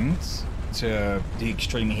resistant to the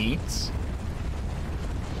extreme heat.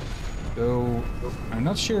 Though I'm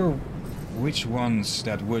not sure which ones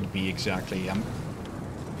that would be exactly. I'm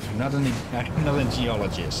not a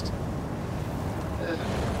geologist.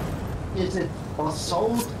 Is it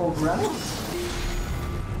basalt or granite?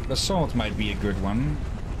 Basalt might be a good one.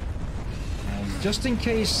 Just in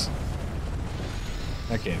case...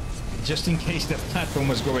 Okay, just in case that platform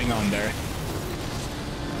was going on there.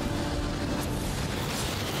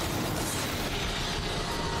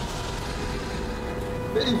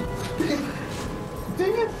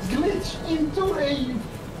 Did it glitch into a...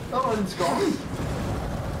 Oh, it's gone.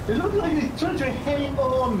 It looked like they tried to hang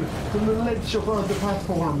on to the ledge of one of the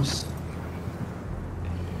platforms.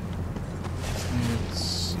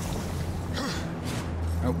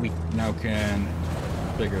 Oh, we now can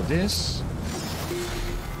figure this.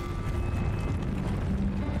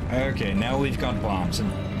 Okay, now we've got bombs.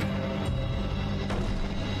 And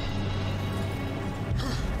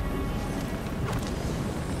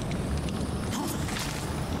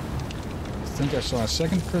I think I saw a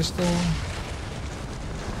second crystal.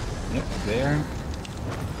 Yep, there.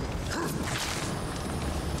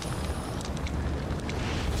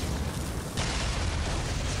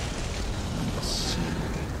 Let's see.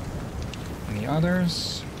 Any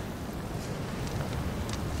others?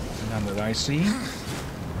 None that I see.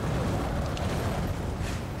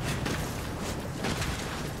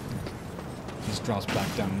 Just drops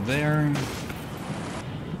back down there.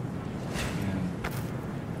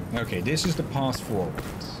 Okay, this is the path forward.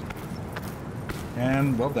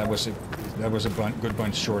 And, well, that was a good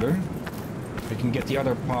bunch shorter. We can get the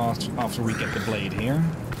other path after we get the blade here.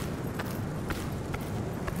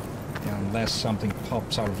 Unless something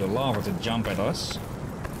pops out of the lava to jump at us.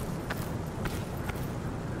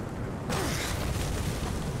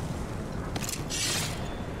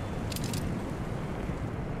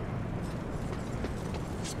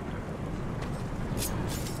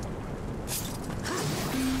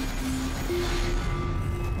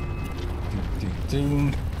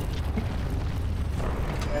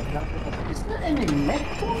 Is there any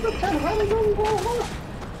metal that can handle water?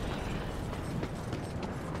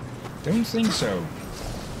 Don't think so.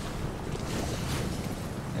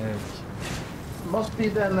 Must be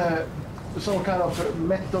then some kind of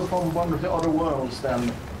metal from one of the other worlds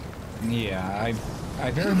then. Yeah,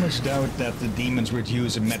 I very much doubt that the demons would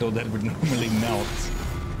use a metal that would normally melt.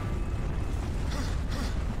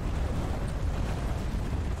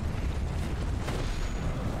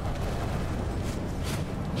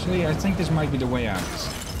 Actually, I think this might be the way out.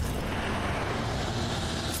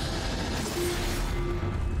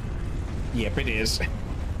 Yep, it is.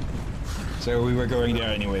 So we were going there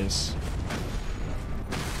anyways.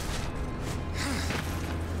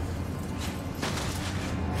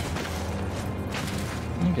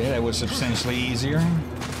 Okay, that was substantially easier.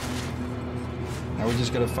 Now we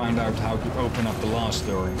just gotta find out how to open up the last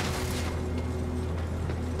door.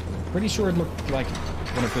 Pretty sure it looked like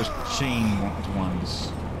one of those chain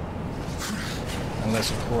ones.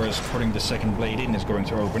 Unless, of course, putting the second blade in is going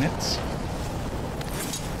to open it.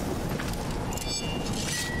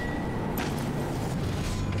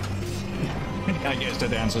 I guess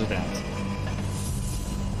that answers that.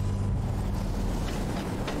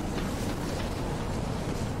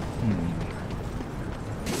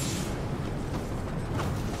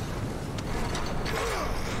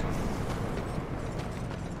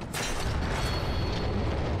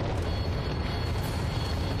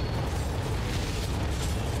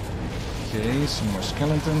 Okay, some more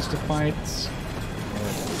skeletons to fight.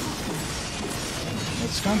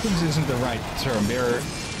 Skeletons isn't the right term. They are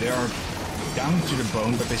down to the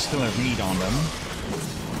bone, but they still have meat on them.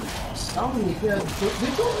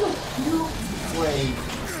 They don't look too great.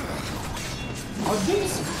 Are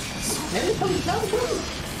these skeletons down?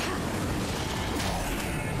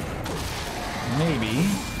 Maybe.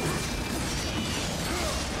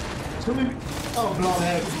 So we... Oh,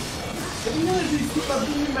 bloodhead. You know, if you keep a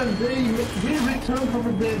demon, they return from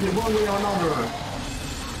the dead in one way or another.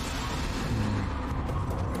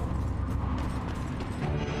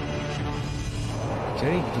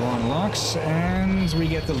 Okay, door unlocks, and we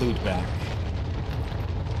get the loot back.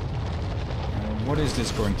 What is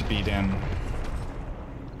this going to be then?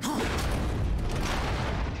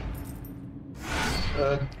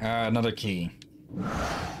 Another key.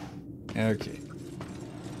 Okay.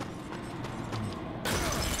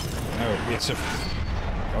 Oh, it's a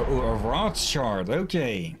rod shard.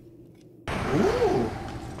 Okay. Ooh.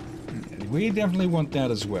 We definitely want that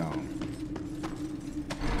as well.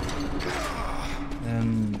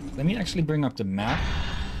 Let me actually bring up the map.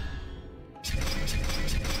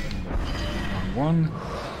 One.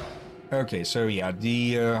 Okay, so yeah,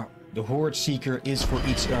 the Horde Seeker is for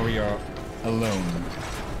each area alone.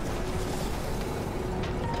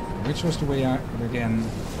 Which was the way out again?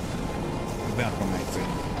 That one, I think.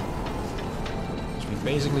 So we've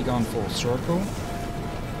basically gone full circle.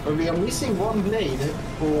 But we are missing one blade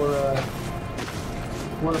for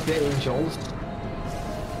one of the angels.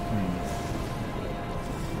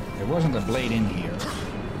 There wasn't a blade in here.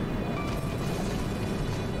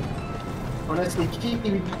 Unless the key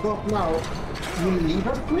we got now will leave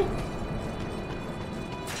us quick.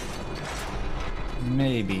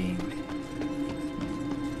 Maybe.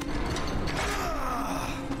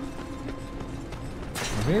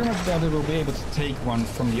 I very much doubt we'll be able to take one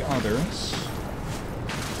from the others.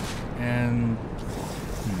 And...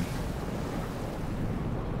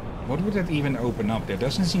 What would that even open up? There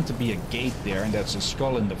doesn't seem to be a gate there, and that's a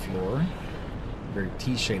skull in the floor. Very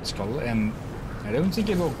T-shaped skull, and I don't think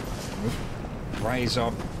it will rise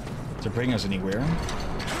up to bring us anywhere.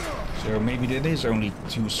 So maybe that is only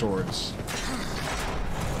 2 swords.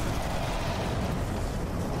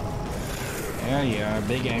 Yeah,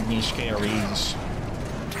 big acne scaries.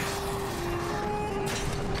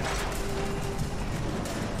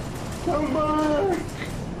 Come back!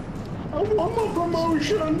 I want my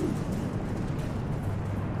promotion!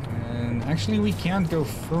 And actually we can't go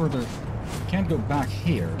further. We can't go back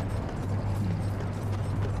here.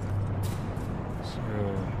 So...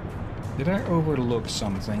 Did I overlook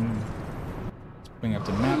something? Let's bring up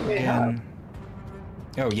the map again.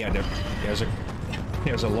 Oh yeah,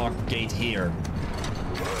 there's a locked gate here.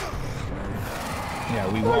 Yeah,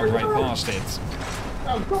 we walked right past it.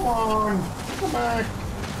 Oh, come on! Come back!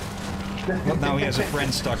 Well, now he has a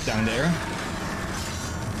friend stuck down there.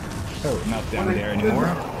 Oh, not down there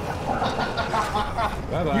anymore.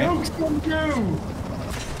 Bye-bye. Jokes come true!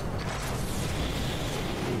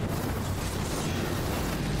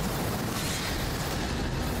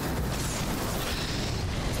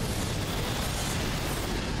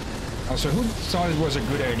 Also, who thought it was a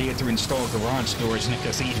good idea to install garage doors in a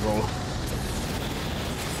cathedral?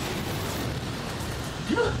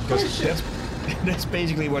 Because that's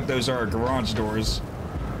basically what those are, garage doors.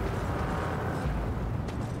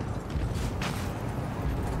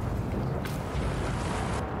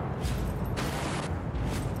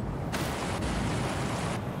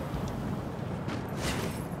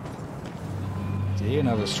 Okay,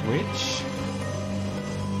 another switch.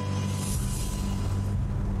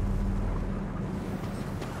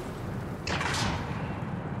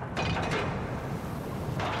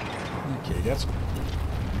 Okay, that's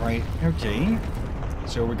right. Okay.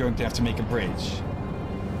 So we're going to have to make a bridge.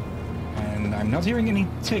 And I'm not hearing any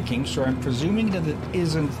ticking, so I'm presuming that it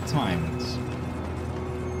isn't timed.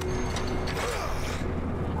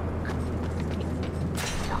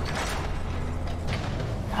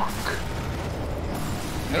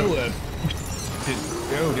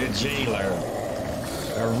 Oh, the jailer.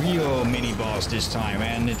 A real mini-boss this time,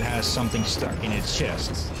 and it has something stuck in its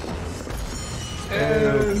chest.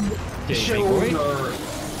 Shoulder.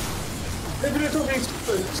 Maybe there's something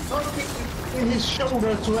stuck in his shoulder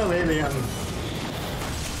as well, Hillyan.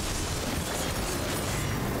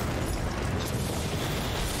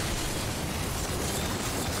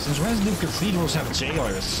 Since when do cathedrals have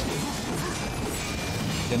jailers?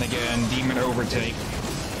 Then again, demon overtake.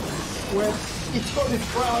 Well, it's got its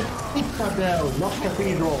proud citadel, not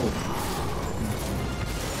cathedral.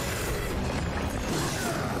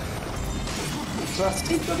 So a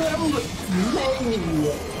citadel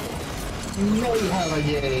may have a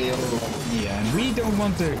jail. Yeah, and we don't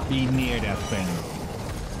want to be near that thing.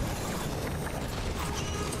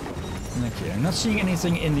 Okay, I'm not seeing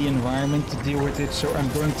anything in the environment to deal with it, so I'm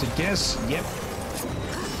going to guess, yep.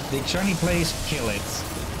 Big shiny place, kill it.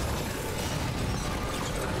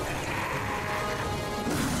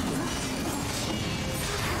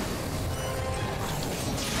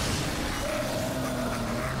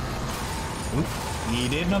 Oop, he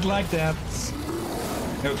did not like that.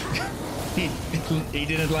 No, he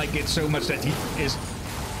didn't like it so much that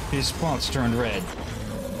his spots turned red.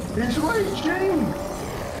 He's raging!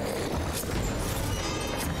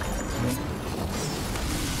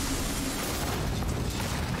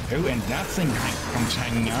 Oh, and that thing comes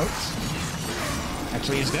hanging out.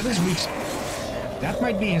 Actually, is that his weak... That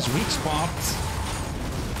might be his weak spot.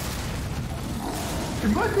 It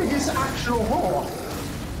might be his actual horse.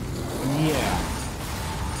 Yeah.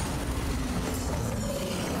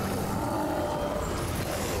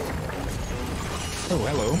 Oh,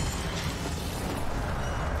 hello.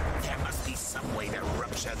 There must be some way to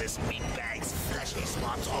rupture this meatbag's fleshy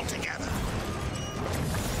spots altogether.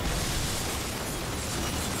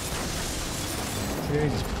 Okay,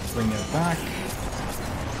 just bring that back.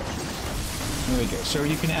 There we go. So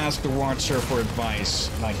you can ask the Watcher for advice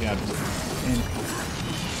like that. And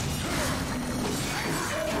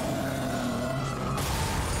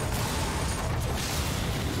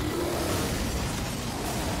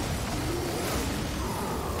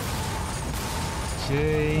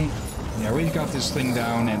okay. Yeah, we've got this thing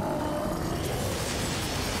down and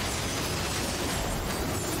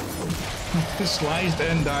sliced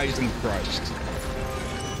and diced and crushed.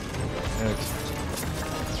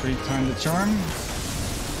 3 times the charm.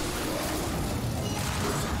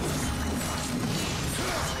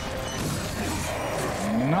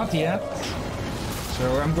 Not yet.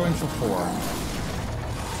 So I'm going for 4.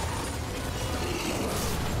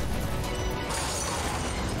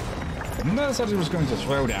 I thought he was going to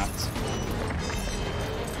throw that.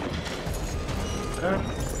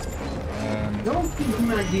 Don't give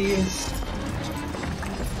him ideas.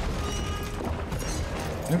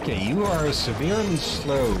 Okay, you are severely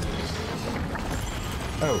slow.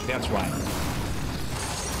 Oh, that's why.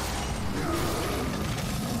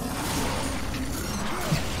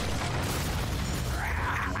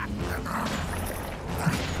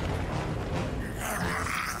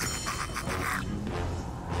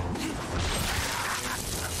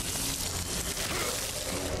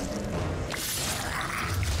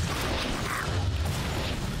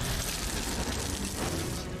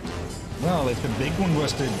 Well, if the big one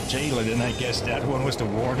was the jailer, then I guess that one was the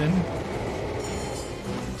warden.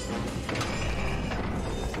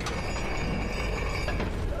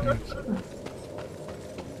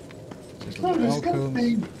 Just a little alcove.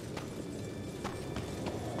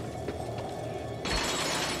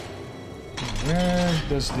 Where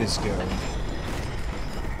does this go?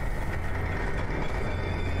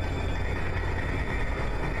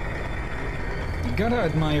 You gotta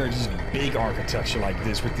admire just big architecture like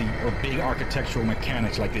this with or big architectural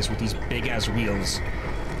mechanics like this with these big ass wheels.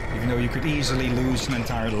 Even though you could easily lose an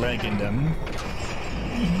entire leg in them.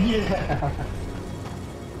 Yeah.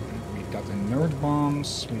 We've got the nerd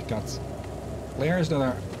bombs, we've got flares that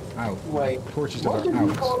are out. Wait, Torches that what are did out.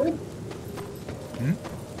 you call it?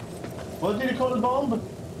 What did you call the bomb?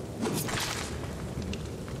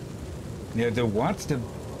 Yeah, the what? The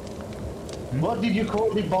What did you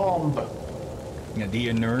call the bomb? yeah, the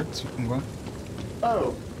inert. What?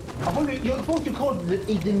 Oh, I thought you called it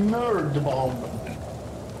the nerd bomb.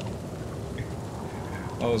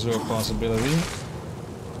 Also a possibility.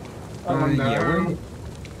 Oh no. Yeah,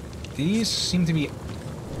 these seem to be.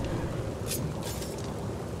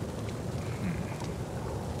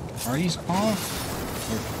 Are these off?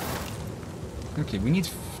 Okay, we need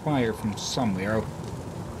fire from somewhere.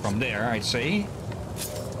 From there, I'd say.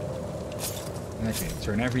 Okay,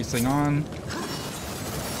 turn everything on.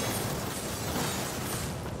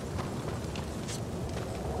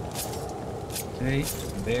 Okay,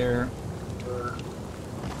 there.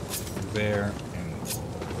 There,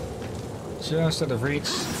 and just out of reach.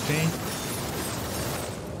 Okay.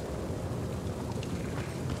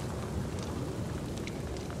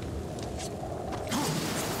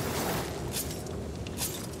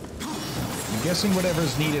 I'm guessing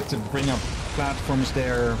whatever's needed to bring up platforms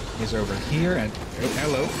there is over here, and oh,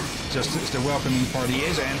 hello, just as the welcoming party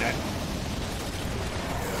is, and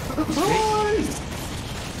Surprise!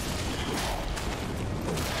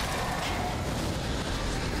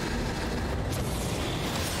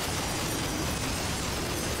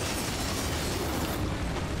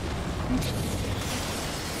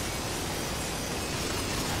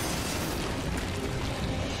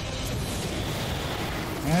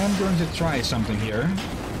 I'm going to try something here.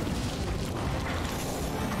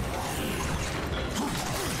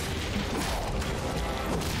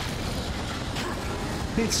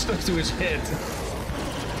 It stuck to his head.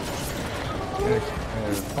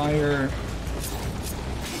 Fire.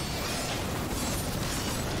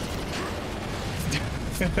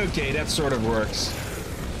 Okay, that sort of works.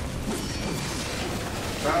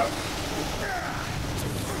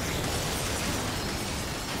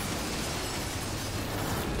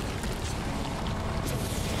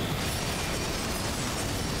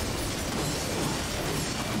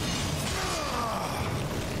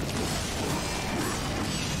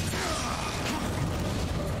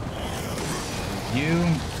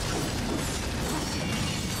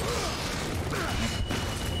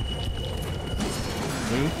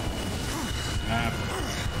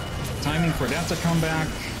 Timing for that to come back.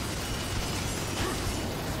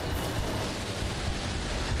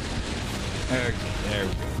 Okay, there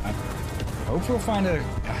we go. I hope we'll find a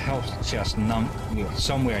health chest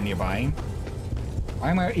somewhere nearby.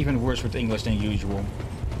 I'm even worse with English than usual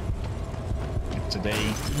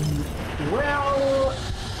today. Well,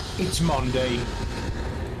 it's Monday.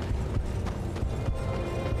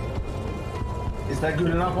 Is that good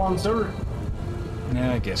enough answer?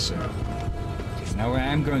 Yeah, I guess so. Okay, now I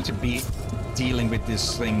am going to be dealing with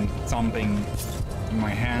this thing thumping in my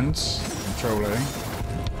hands, controller.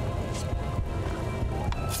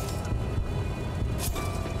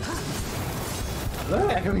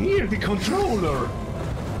 I can hear the controller.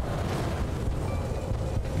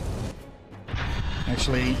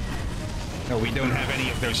 Actually, no, we don't have any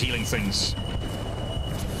of those healing things.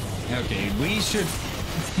 Okay, we should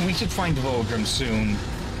find Volgrim soon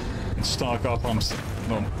and stock up on.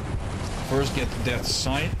 Well, first get that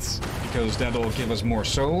sight because that'll give us more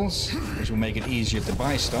souls, which will make it easier to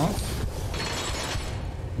buy stuff.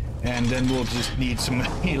 And then we'll just need some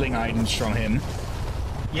healing items from him.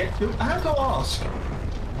 Yeah, I have to ask,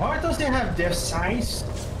 why does he have death size?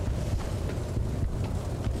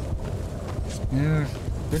 Yeah,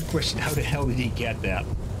 good question. How the hell did he get that?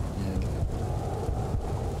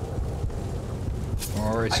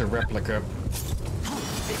 Or it's a replica.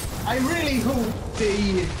 I really hope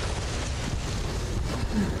they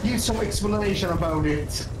give some explanation about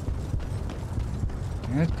it.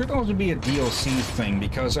 It could also be a DLC thing,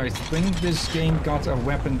 because I think this game got a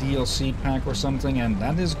weapon DLC pack or something, and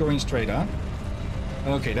that is going straight up.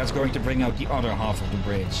 Okay, that's going to bring out the other half of the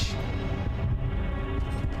bridge.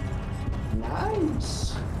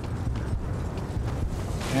 Nice.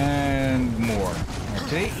 And more.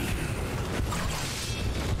 Okay.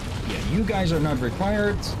 Yeah, you guys are not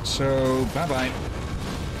required, so bye-bye.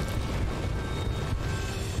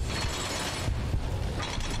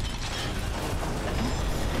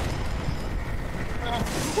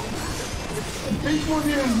 People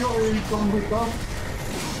here enjoy some with us.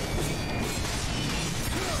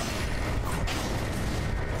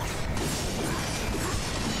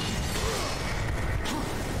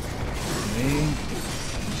 Okay.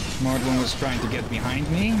 Smart one was trying to get behind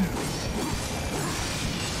me.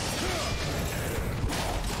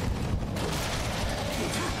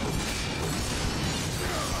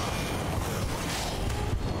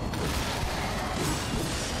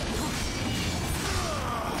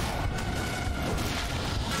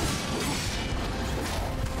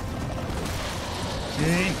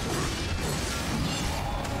 Okay.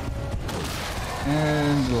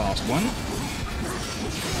 And the last one.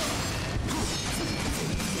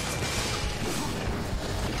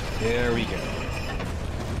 There we go.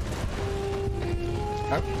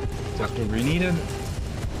 Oh, that's what we needed.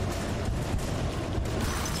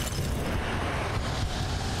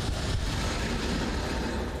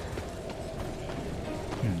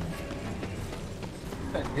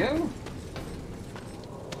 Thank you.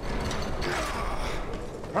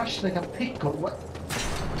 Rush like a pickle. What?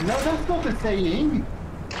 No, that's not the saying.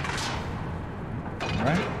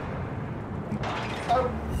 Alright.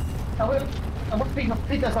 I would think of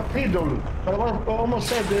pit as a piddle, but I almost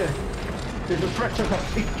said the fresh as a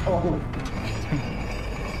pickle.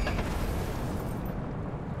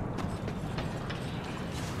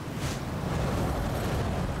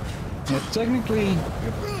 Yeah, technically...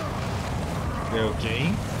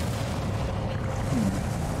 Okay.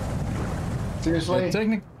 Seriously?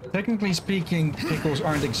 Technically speaking, pickles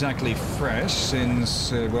aren't exactly fresh,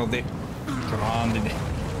 since, well, they... Come on,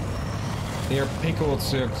 they are pickled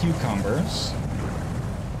cucumbers.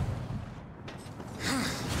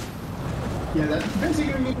 Yeah, that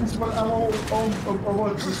basically means what I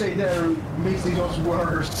want to say there, makes it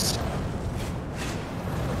worse.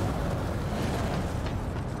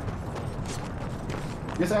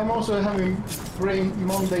 Yes, I'm also having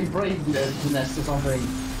Monday brainlessness or something.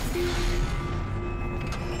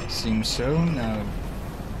 Seems so. Now,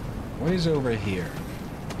 what is over here?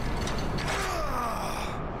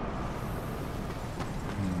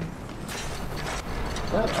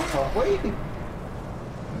 Wait.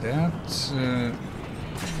 That,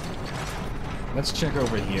 let's check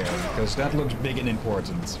over here, because that looks big and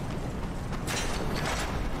important.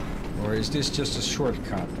 Or is this just a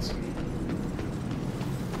shortcut?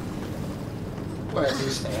 Where are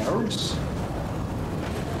these stairs?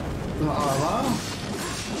 Lava.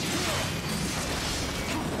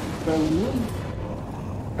 Boom.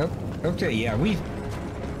 Oh, okay, yeah, we...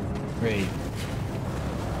 Wait.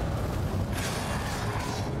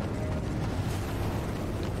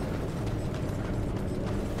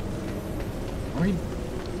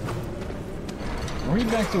 Are we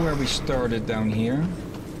back to where we started down here?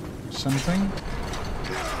 Something?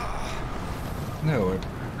 No.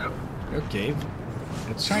 Okay.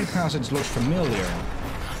 That side passage looks familiar.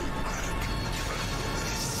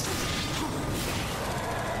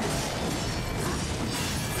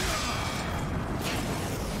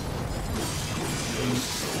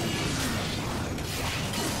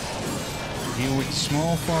 Deal with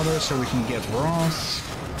small fodder so we can get Ross.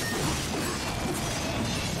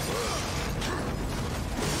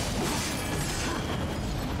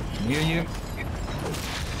 Hear you.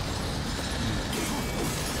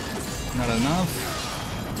 Not enough.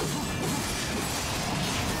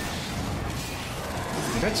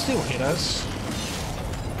 Did that still hit us?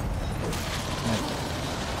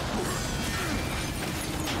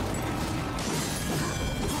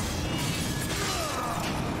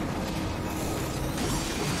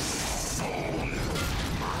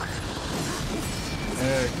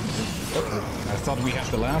 I thought we had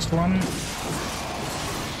the last one.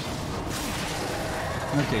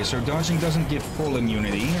 Okay, so dodging doesn't give full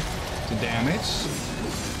immunity to damage.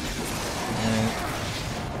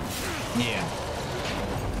 Yeah.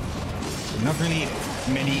 Not really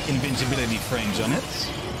many invincibility frames on it.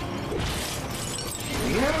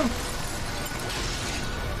 Yeah.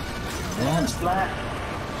 That's flat.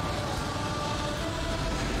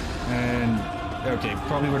 And okay,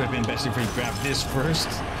 probably would have been best if we grabbed this first.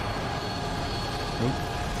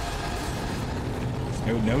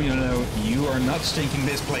 Oh, no, you are not stinking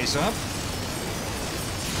this place up.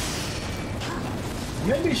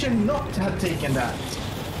 Maybe you should not have taken that.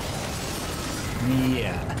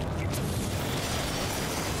 Yeah.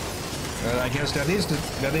 I guess that is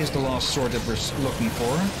the lost sword that we're looking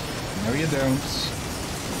for. No, you don't.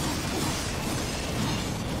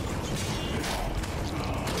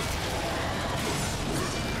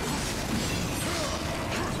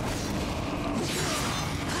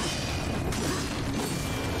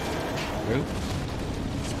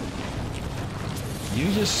 You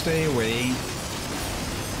just stay away.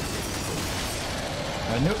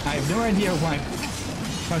 I have no idea why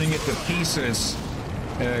cutting it to pieces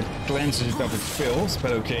cleanses it of its filth,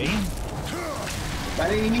 but okay.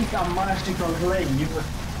 But it needs a magical glaive.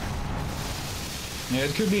 Yeah,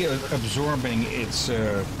 it could be absorbing its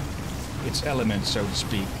elements, so to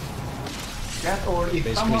speak. That or if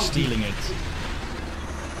basically stealing it.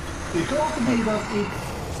 It could also be that it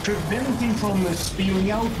prevents him from spewing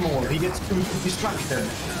out more. He gets too distracted.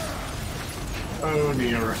 Oh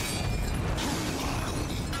dear.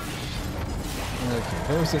 Okay,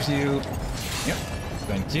 both of you. Yep,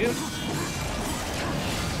 thank you.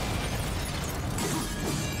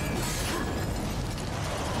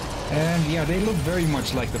 And yeah, they look very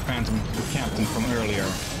much like the captain from earlier.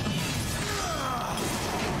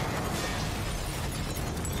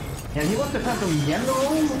 And he was the Phantom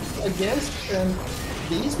Yellow, I guess, and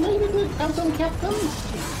these maybe the Phantom Captain?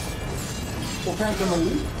 Or Phantom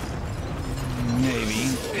Elite? Maybe.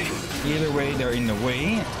 Either way, they're in the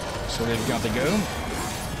way, so they've got to go.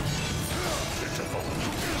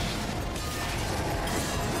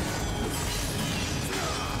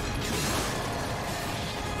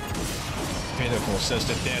 Pitiful, says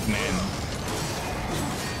the dead man.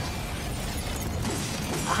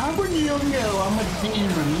 How would you know I'm a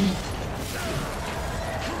demon?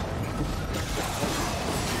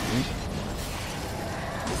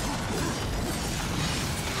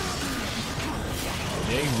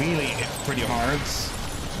 They really hit pretty hard.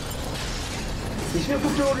 Is your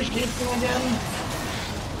controller shaking again?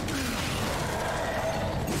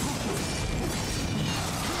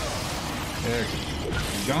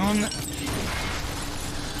 Gone.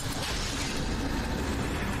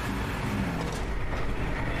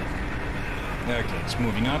 Okay, it's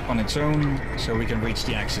moving up on its own, so we can reach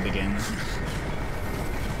the exit again.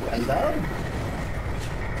 Well done.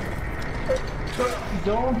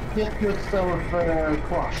 Don't get yourself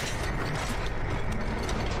crushed.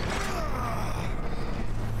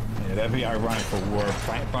 Yeah, that'd be ironic for War.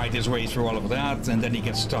 Fight his way through all of that, and then he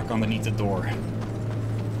gets stuck underneath the door.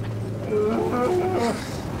 You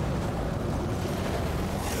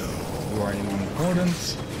are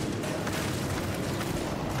important.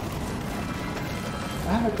 I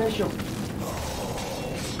have a bishop.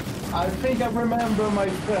 I think I remember my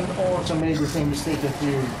friend also made the same mistake as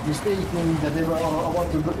you, mistaking that they were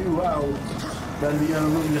about to go out when we are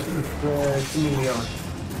just familiar.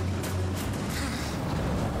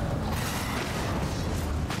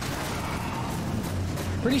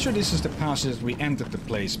 Pretty sure this is the passage we entered the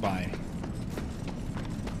place by.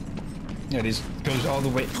 Yeah, this goes all the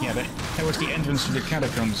way. Yeah, that was the entrance to the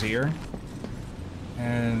catacombs here.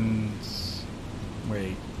 And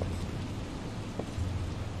wait.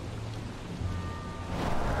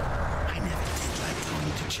 I never did like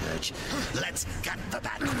going to church. Let's gut the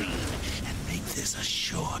Bat Queen and make this a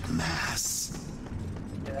short mass.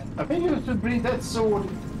 Yeah, I think you should bring that sword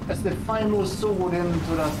as the final sword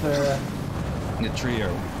into that. The trio.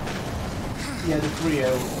 Yeah, the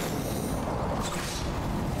trio.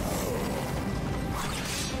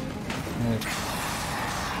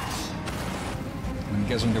 I'm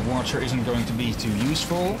guessing the Watcher isn't going to be too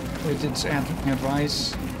useful with its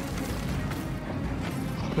advice.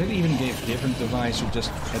 But it even gave different advice or just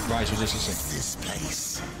a This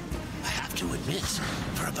place. I have to admit,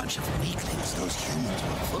 for a bunch of weaklings, those humans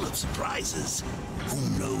were full of surprises. Who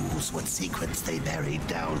knows what secrets they buried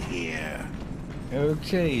down here?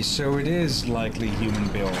 Okay, so it is likely human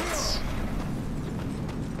built.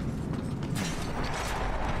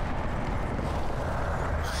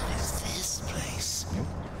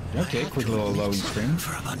 Okay, quick little loading screen.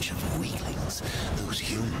 For a bunch of weaklings, those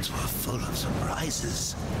humans were full of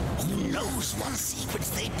surprises. Who knows what secrets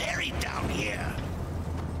they buried down here?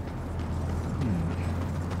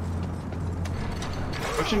 The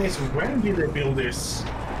question is, when did they build this?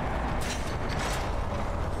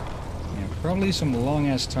 Yeah, probably some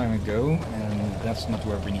long-ass time ago, and that's not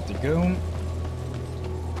where we need to go.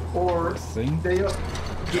 Or they just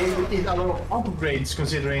gave it a lot of upgrades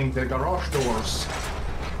considering the garage doors.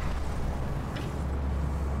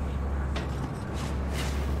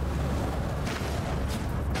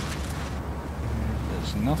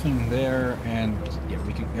 Nothing there, and yeah,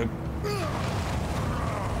 we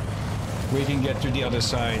can get to the other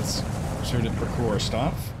side through the parkour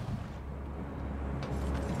stuff.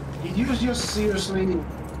 Did you just seriously?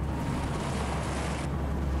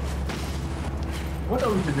 What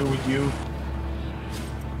are we to do with you?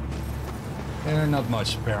 Not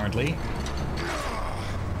much, apparently.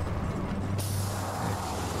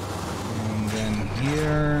 And then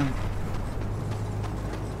here.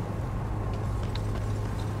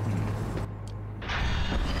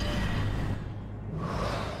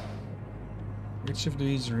 Which of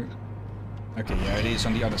these are... Okay, yeah, it is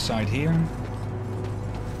on the other side here.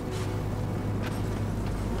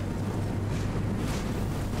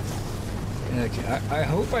 Okay, I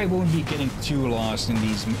hope I won't be getting too lost in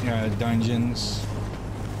these dungeons.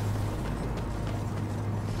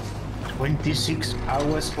 26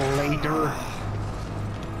 hours later,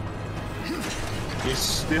 it's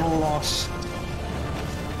still lost.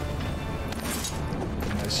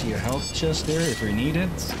 I see a health chest there if we need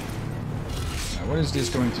it. What is this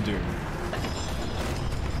going to do?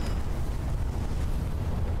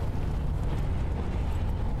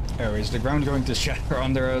 Oh, is the ground going to shatter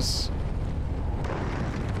under us?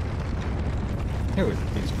 Oh,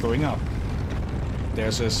 it's going up.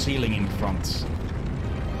 There's a ceiling in front.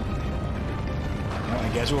 Well, I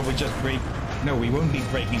guess we'll just break... No, we won't be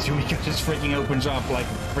breaking through because it freaking opens up like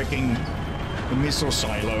a freaking missile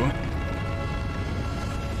silo.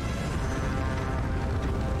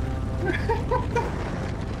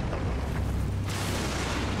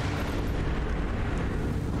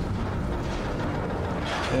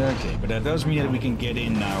 Okay, but that does mean that we can get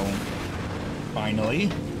in now. Finally.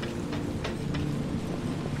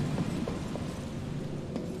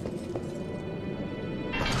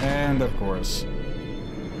 And of course.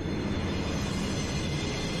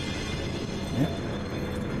 Yeah.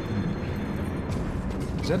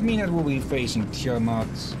 Does that mean that we'll be facing Tiamat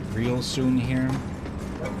real soon here?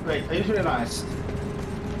 Wait, I just realized.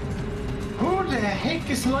 Who the heck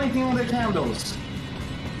is lighting all the candles?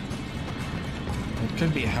 It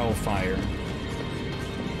could be Hellfire.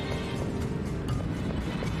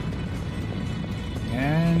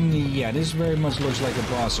 And yeah, this very much looks like a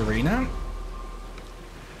boss arena.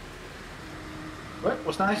 Well, it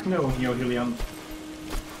was nice knowing you, Hillyan.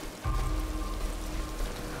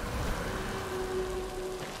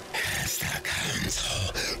 As the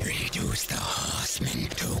council reduced the horsemen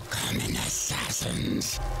to common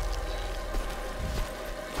assassins.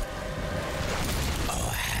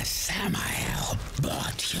 Or has Samael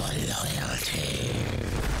bought your loyalty?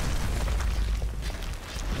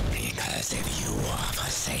 Because if you offer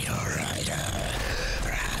Satyr Rider,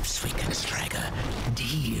 perhaps we can strike a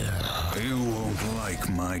deal. You won't like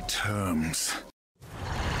my terms.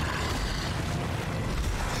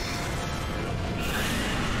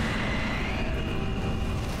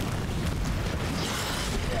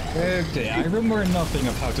 Okay, I remember nothing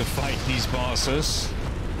of how to fight these bosses.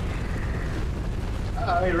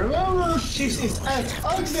 I remember this is as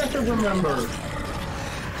I better remember.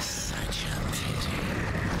 Such a pity.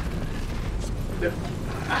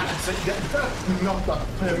 That's not a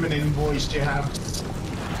feminine voice you have.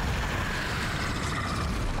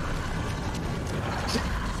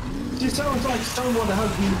 She sounds like someone that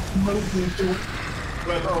has been smoking to.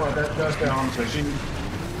 Well, oh, that's the answer. She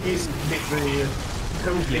is literally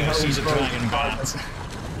totally. Yeah, she's a dragon bat.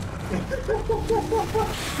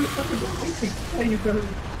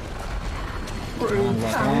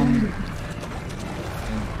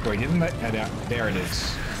 Wait, didn't that? There it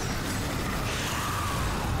is.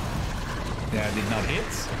 Yeah, did not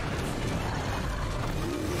hit.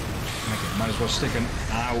 Okay, might as well stick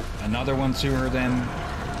another one to her then.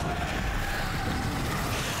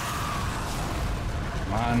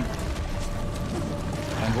 Come on.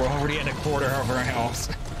 And we're already at a quarter of her health.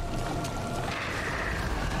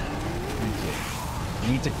 Okay.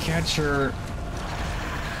 We need to catch her.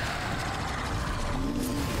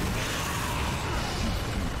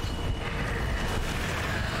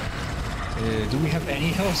 Do we have any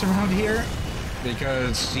health around here?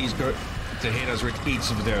 Because she's going to hit us with each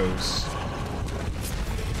of those.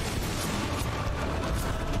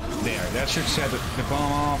 There, that should set the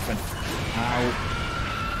bomb off and... Ow.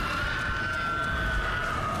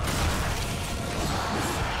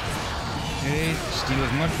 Okay, just deal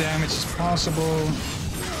as much damage as possible.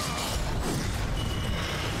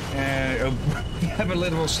 Oh, we have a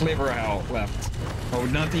little sliver of health left. Oh,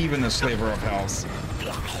 not even a sliver of health.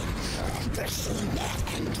 Pursue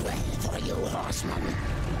that and well for you, horseman.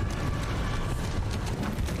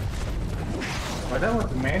 Well, that was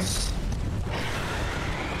a mess.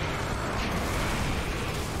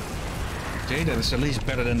 Okay, that is at least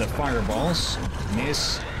better than the fireballs.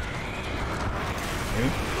 Miss.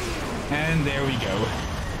 Oop. And there we go.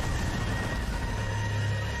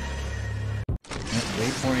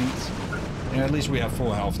 Waypoint. And at least we have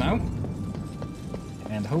full health now.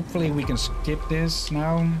 And hopefully we can skip this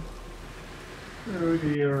now. Oh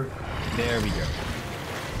dear. There we go.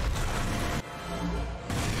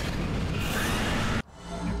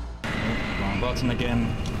 Wrong button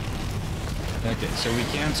again. Okay, so we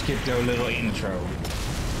can't skip the little intro.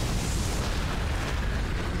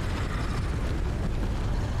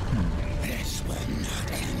 This will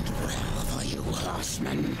not end well for you,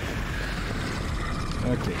 horseman.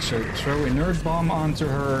 Okay, so throw a nerd bomb onto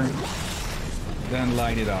her, then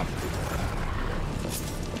light it up.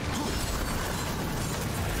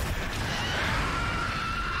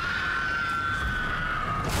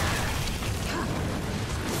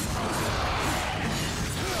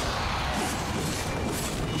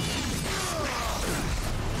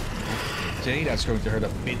 Okay, that's going to hurt a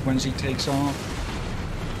bit when she takes off.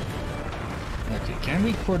 Okay, can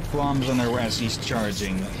we put bombs on her as he's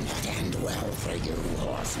charging? Not end well for you,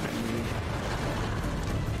 horseman.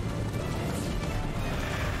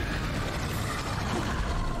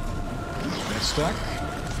 Get stuck.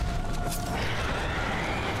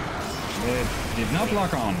 It did not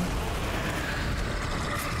lock on.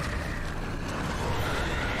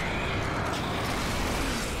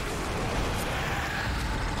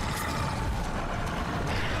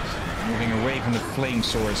 Moving away from the flame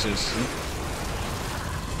sources.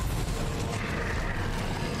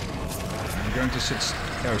 I'm going to sit...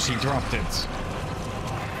 Oh, she dropped it.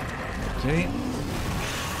 Okay.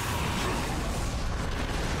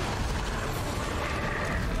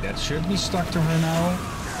 That should be stuck to her now.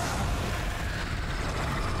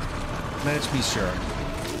 Let's be sure.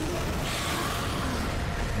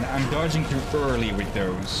 Now, I'm dodging too early with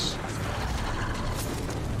those.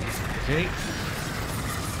 Okay.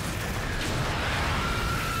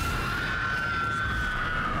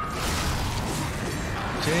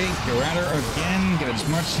 Okay, go at her again, get as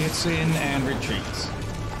much hits in, and retreat.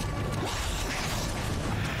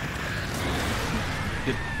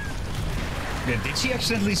 Did she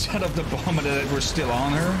accidentally set up the bomb that were still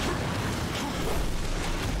on her?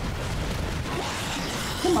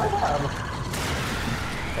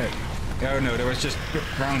 Oh no, there was just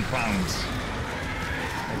ground pounds.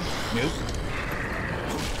 Nope.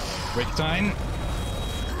 Quick time.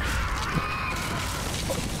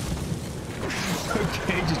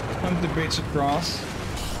 Okay, just pump the bitch across.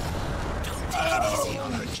 Easy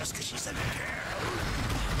on her just because she's a girl.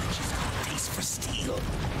 She's got a taste for steel.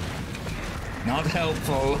 Not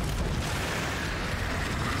helpful.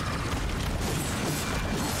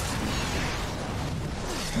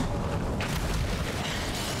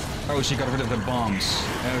 Oh, she got rid of the bombs.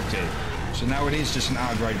 Okay. So now it is just an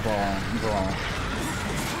outright brawl.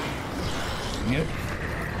 Yep.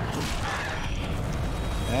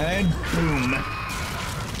 And boom.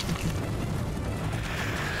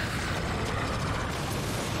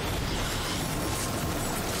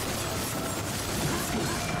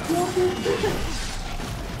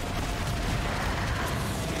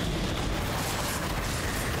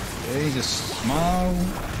 Okay, just smile.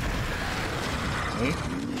 Okay.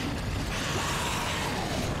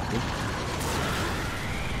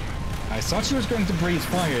 I thought she was going to breathe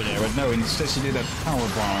fire there, but no, instead she did that power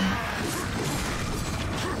bomb.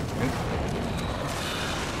 Okay.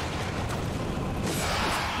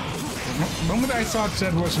 The moment I thought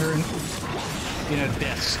that was her in a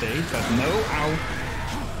death state, but no, ow.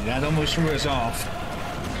 That almost threw us off.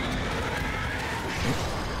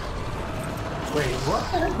 Wait, what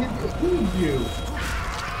the heck did he do?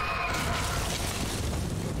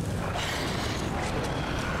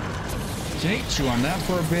 Okay, chew on that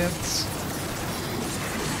for a bit.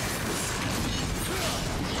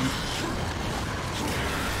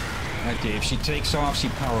 Okay, if she takes off, she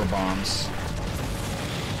power bombs.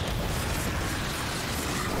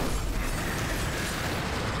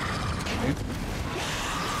 Okay.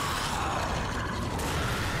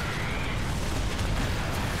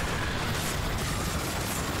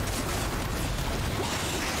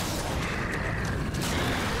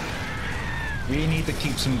 We need to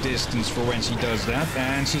keep some distance for when she does that,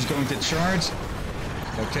 and she's going to charge.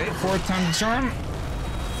 Okay, 4th time the charm.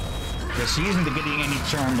 Because she isn't getting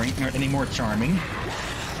any more charming.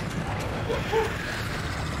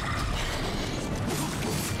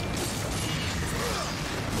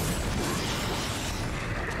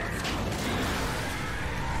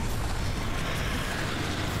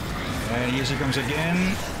 And here she comes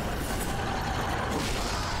again.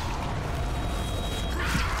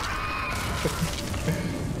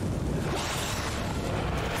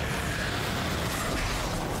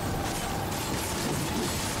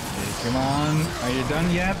 Come on, are you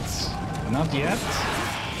done yet? Not yet.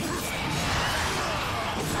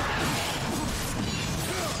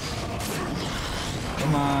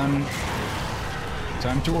 Come on.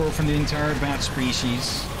 Time to orphan the entire bat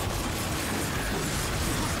species.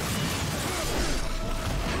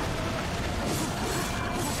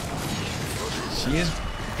 She is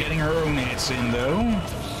getting her own hits in, though.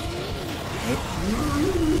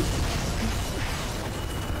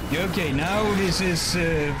 Okay, now this is...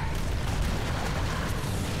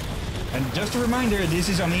 And just a reminder, this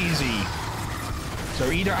is uneasy.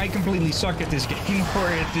 So either I completely suck at this game,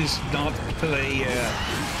 or it is not play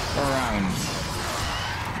around.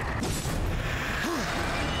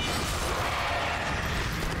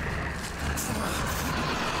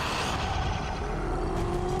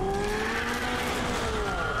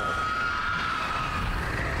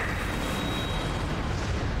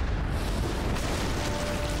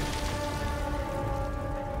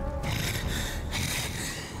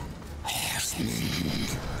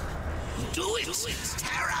 Do it!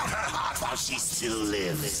 Tear out her heart while she still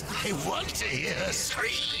lives. I want to hear her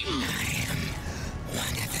scream. I am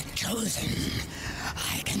one of the chosen.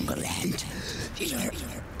 I can grant your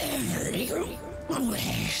every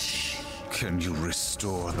wish. Can you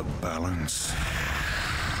restore the balance?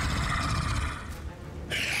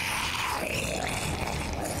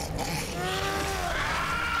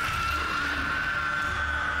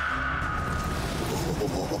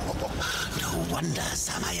 No wonder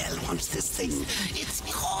Samael wants this thing. It's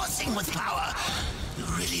coursing with power. You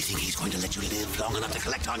really think he's going to let you live long enough to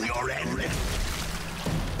collect on your end?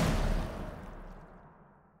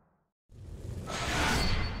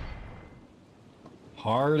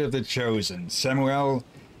 Heart of the Chosen. Samuel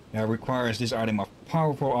requires this item of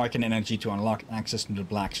powerful arcane energy to unlock access to the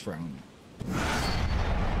Black Throne.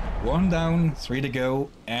 1 down, 3 to go,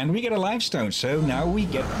 and we get a life stone, so now we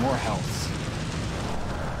get more health.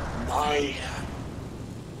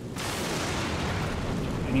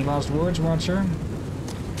 Any last words, Roger?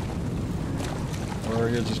 Or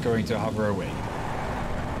you're just going to hover away?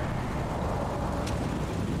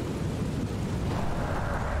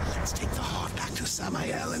 Let's take the heart back to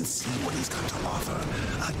Samael and see what he's got to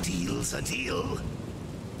offer. A deal's a deal.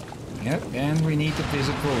 Yep, and we need to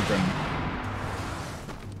visit Vulcan.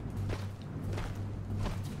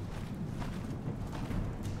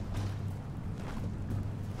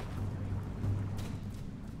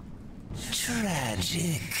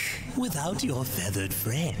 Tragic. Without your feathered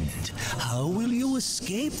friend, how will you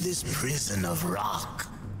escape this prison of rock?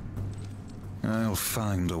 I'll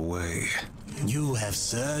find a way. You have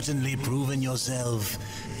certainly proven yourself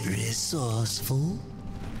resourceful.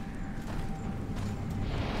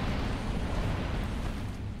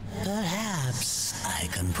 Perhaps I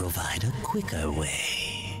can provide a quicker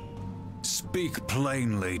way. Speak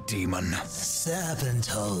plainly, demon. Serpent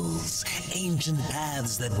holes, ancient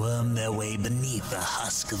paths that worm their way beneath the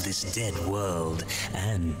husk of this dead world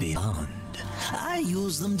and beyond. I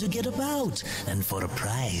use them to get about, and for a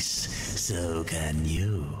price, so can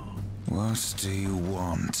you. What do you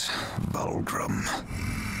want, Vulgrim?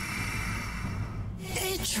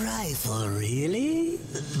 A trifle, really?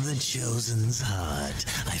 The Chosen's heart.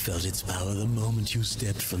 I felt its power the moment you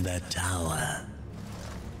stepped from that tower.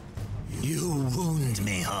 You wound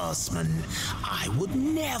me, horseman. I would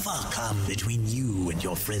never come between you and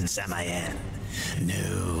your friend Samayan.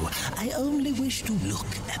 No, I only wish to look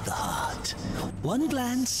at the heart. One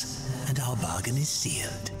glance, and our bargain is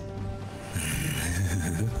sealed.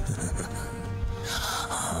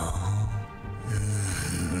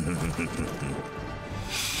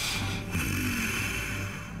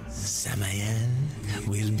 Samayan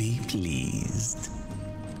will be pleased.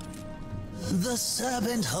 The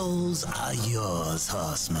serpent holes are yours,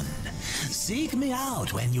 horseman. Seek me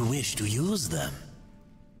out when you wish to use them.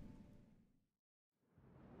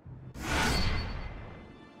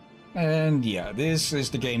 And yeah, this is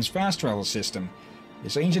the game's fast travel system.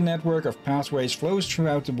 This ancient network of pathways flows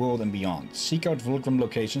throughout the world and beyond. Seek out Vulgrim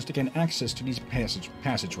locations to gain access to these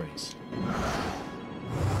passageways.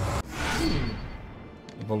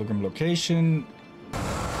 The Vulgrim location...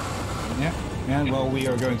 Yeah, and well, we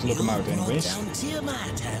are going to look them out anyways. Down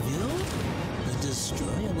Tiamat, have you? The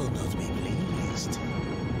Destroyer will not be pleased.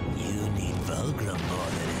 You need Vulgrim more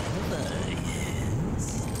than ever,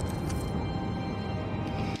 yes?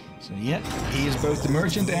 So yeah, he is both the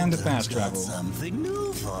merchant and the fast travel. Something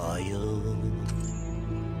new for you.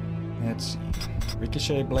 Let's see.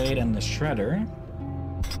 Ricochet Blade and the Shredder.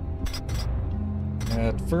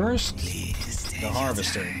 At first, the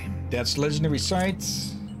Harvester. That's legendary sight.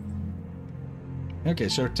 Okay,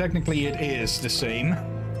 so technically it is the same.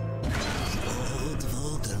 Old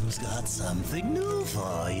Vulgrim's got something new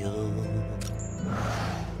for you.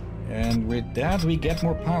 And with that we get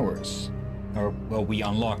more powers. Or, well, we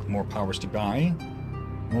unlock more powers to buy.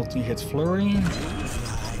 Multi-hit flurry.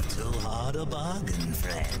 Drive too hard a bargain,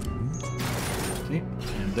 friend. Okay,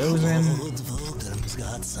 and those in. Old Vulgrim's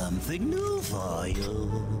got something new for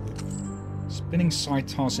you. Spinning side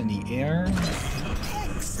toss in the air.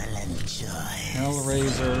 Excellent choice.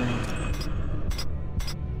 Hellraiser.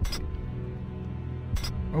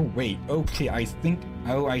 Oh wait, okay, I think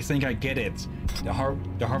I get it. The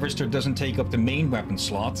Harvester doesn't take up the main weapon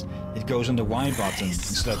slot, it goes on the Y button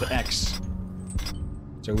instead of the X.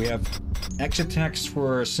 So we have X attacks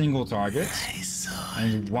for single targets,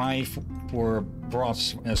 and Y for broad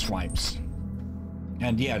swipes.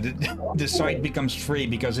 And yeah, the sight becomes free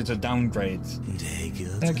because it's a downgrade.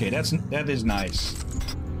 Okay, that is nice.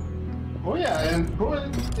 Oh yeah, and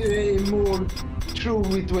probably more true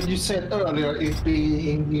with what you said earlier, it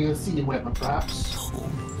being the C weapon, perhaps.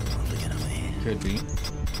 Could be.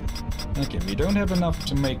 Okay, we don't have enough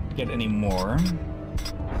to get any more.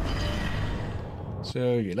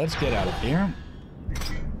 So yeah, let's get out of here.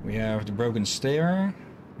 We have the Broken Stair,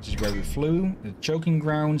 which is where we flew, the Choking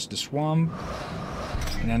Grounds, the Swamp,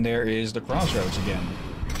 and then there is the Crossroads again.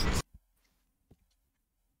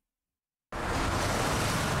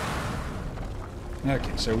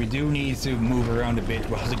 Okay, so we do need to move around a bit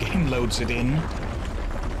while the game loads it in.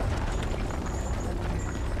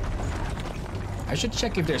 I should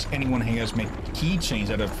check if there's anyone who has made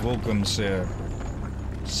keychains out of Vulgrim's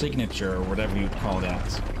signature, or whatever you'd call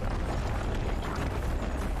that.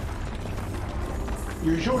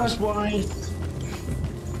 You sure that's why?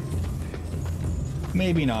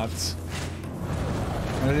 Maybe not.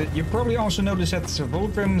 You probably also noticed that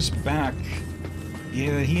Vulgrim's back.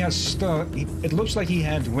 Yeah, he has stuff. It looks like he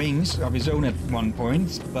had wings of his own at one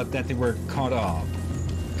point, but that they were cut off.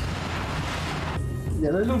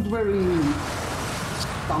 Yeah, they looked very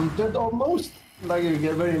stunted almost, like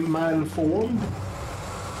a very malformed.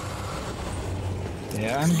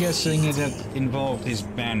 Yeah, I'm guessing it had involved his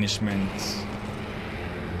banishment.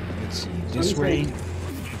 Let's see, this way.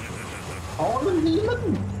 Fallen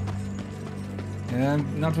demon?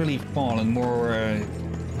 Not really fallen, more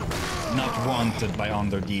not wanted by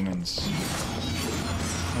other demons.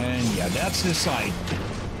 And yeah, that's the site.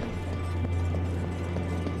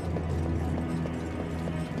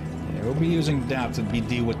 Yeah, we'll be using that to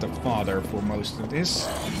deal with the father for most of this.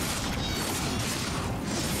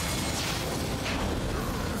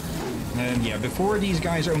 And yeah, before these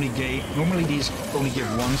guys normally these only give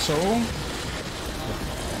one soul.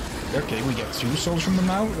 Okay, we get 2 souls from them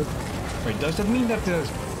now. Wait, does that mean that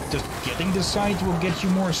just getting the site will get you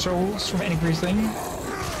more souls from everything?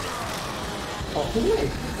 Possibly.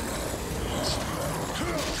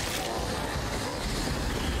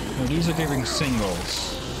 So these are giving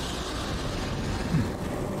singles.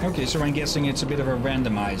 Okay, so I'm guessing it's a bit of a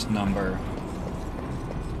randomized number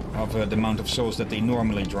of the amount of souls that they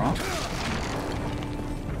normally drop.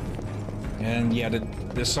 And yeah,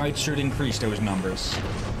 the site should increase those numbers.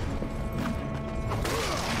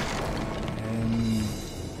 And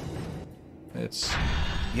let's...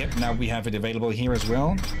 Yep, now we have it available here as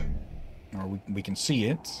well. Or we can see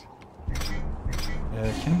it.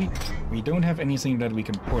 Can we... We don't have anything that we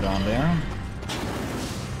can put on there.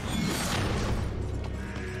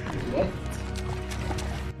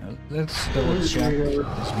 Let's double check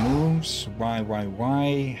his moves.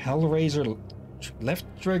 Y. Hellraiser, left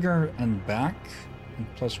trigger and back, and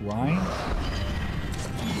plus Y.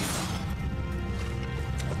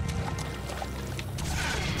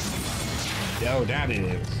 Oh, that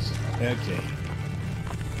is. Okay.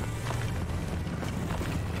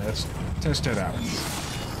 Let's test it out.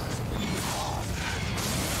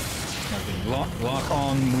 Okay, lock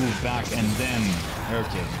on, move back, and then.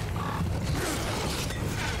 Okay.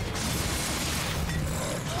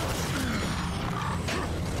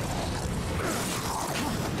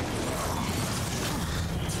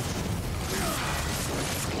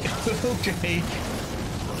 Okay.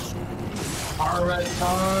 Alright,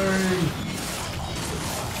 time.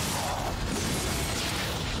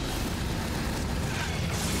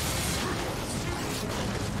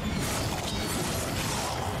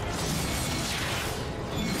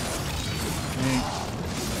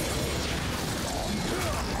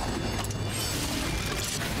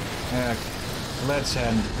 Let's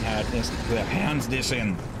hands this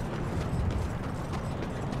in.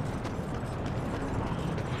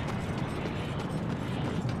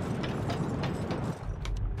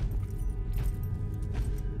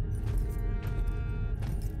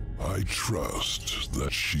 I trust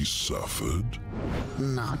that she suffered.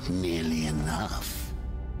 Not nearly enough.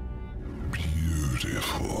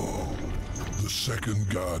 Beautiful. The second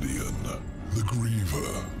guardian, the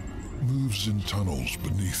Griever, moves in tunnels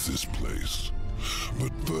beneath this place.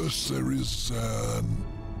 But first there is an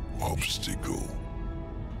obstacle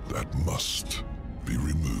that must be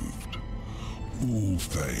removed.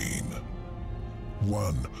 Ulthane,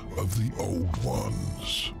 one of the old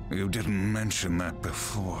ones. You didn't mention that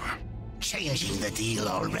before. Changing the deal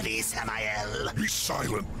already, Samael. Be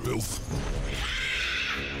silent, filth.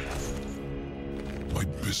 My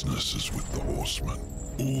business is with the Horseman.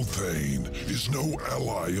 Ulthane is no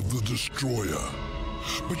ally of the Destroyer.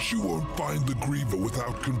 But you won't find the Griever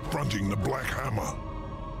without confronting the Black Hammer.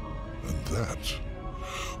 And that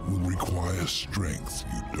will require strength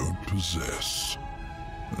you don't possess.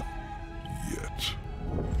 Yet.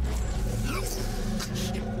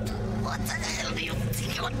 What the hell do you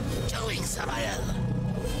think you're doing, Samael?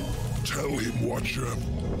 Tell him, Watcher,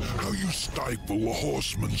 how you stifle the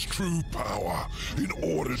Horseman's true power in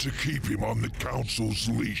order to keep him on the Council's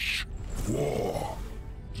leash. War.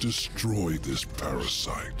 Destroy this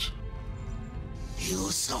parasite. You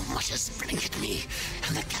so much as blink at me,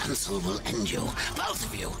 and the Council will end you, both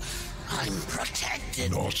of you. I'm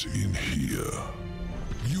protected. Not in here.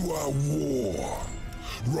 You are War,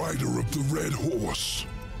 rider of the Red Horse.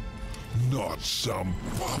 Not some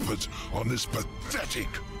puppet on this pathetic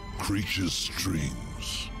creature's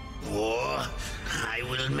strings. War, I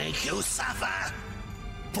will make you suffer.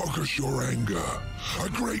 Focus your anger. A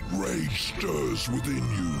great rage stirs within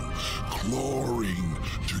you, clawing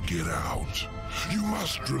to get out. You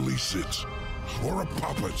must release it, or a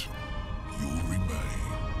puppet you'll remain.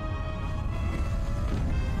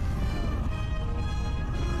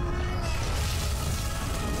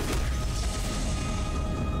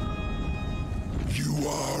 You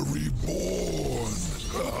are reborn.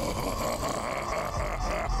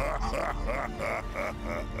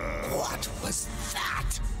 What was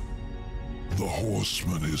that? The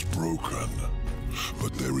Horseman is broken,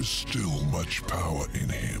 but there is still much power in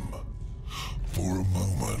him. For a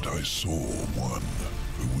moment I saw one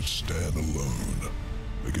who would stand alone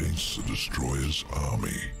against the Destroyer's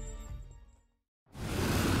army.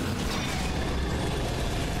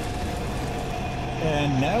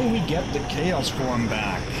 And now we get the Chaos form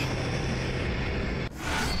back.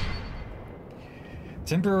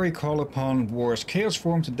 Temporary call upon War's Chaos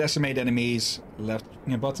form to decimate enemies, left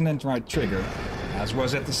button and right trigger, as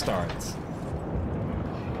was at the start.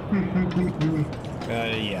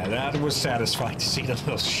 Yeah, that was satisfying to see the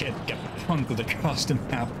little shit get punked across the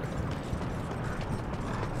map.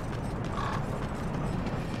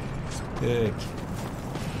 There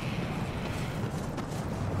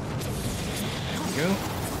we go.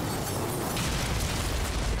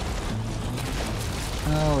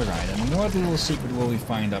 Alright, and what little secret will we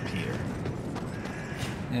find up here?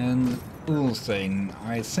 And Ulthane.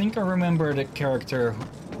 I think I remember the character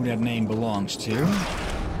who that name belongs to.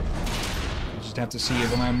 I just have to see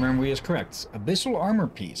if my memory is correct. Abyssal armor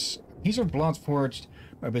piece. These are blood-forged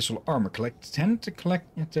abyssal armor. Tend to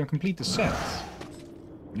complete the set.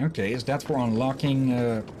 Okay, is that for unlocking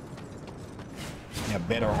yeah,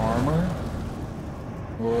 better armor?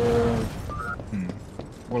 Or...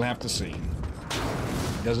 we'll have to see.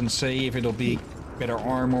 It doesn't say if it'll be better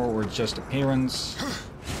armor or just appearance.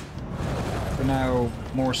 For now,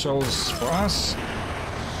 more souls for us.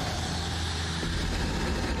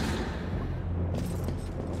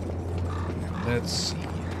 Let's see.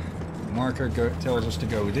 The marker tells us to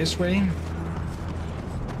go this way.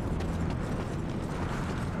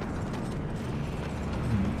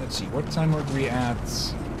 Let's see, what time are we at?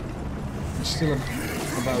 We're still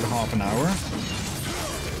about half an hour.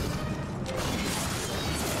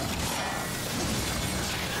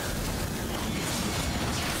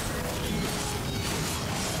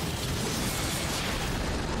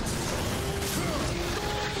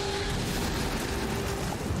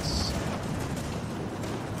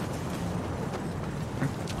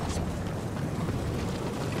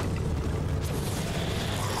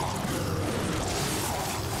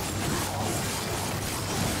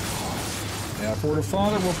 For the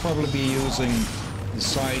father, we'll probably be using the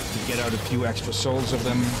scythe to get out a few extra souls of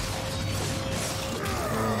them.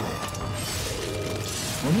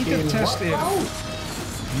 We need to test if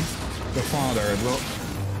the father will.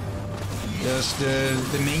 Does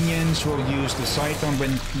the minions will use the scythe on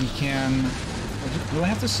when we can? We'll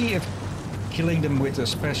have to see if killing them with a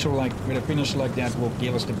special, like with a finish like that, will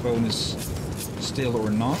give us the bonus still or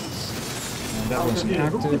not. And that one's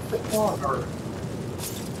inactive.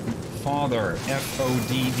 Father,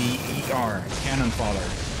 F-O-D-D-E-R, Cannon Father.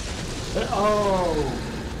 Oh!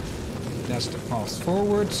 That's the path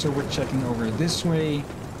forward, so we're checking over this way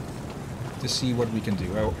to see what we can do.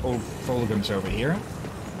 Oh, Fulgrim's over here.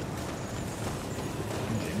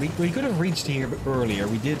 Okay, we could have reached here earlier.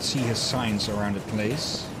 We did see his signs around the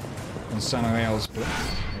place. On Samael's place.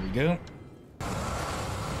 There we go.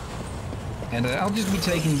 And I'll just be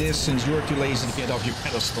taking this since you're too lazy to get off your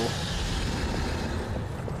pedestal.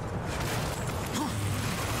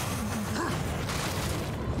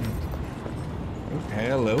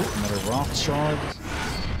 Hello, another Wrath Shard.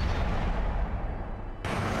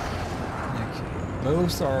 Okay.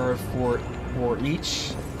 Both are for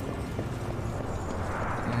each.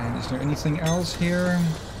 And is there anything else here?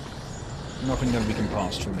 Nothing that we can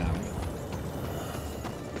pass through now.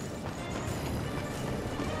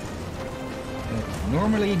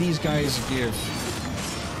 Normally these guys give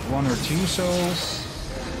 1 or 2 souls.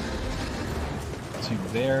 To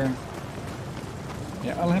there.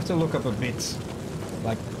 Yeah, I'll have to look up a bit.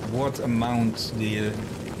 Like what amount the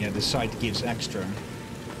site gives extra,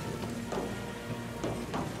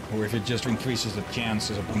 or if it just increases the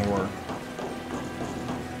chances of more.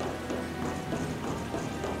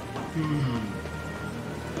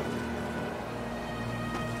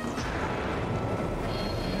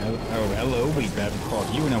 Oh, hello! We haven't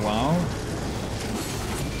fought you in a while,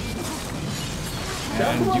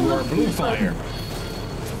 and you are blue fire.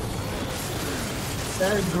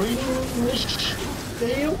 Greenish.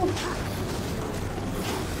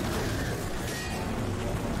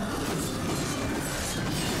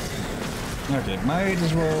 Okay, might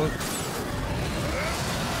as well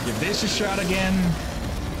give this a shot again.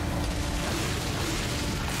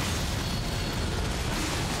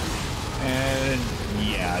 And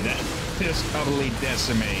yeah, that just utterly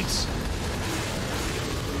decimates.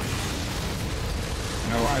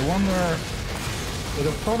 Now I wonder,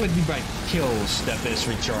 it'll probably be by kills that this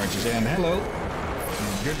recharges. And hello.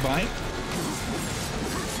 Goodbye.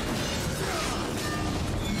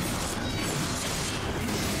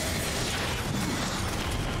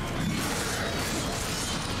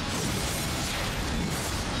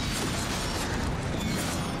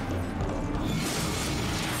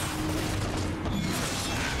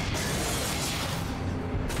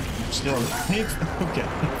 Still alive? Okay.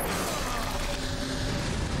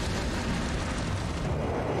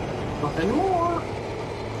 Nothing more.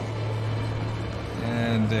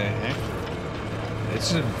 And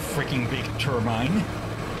it's a freaking big turbine.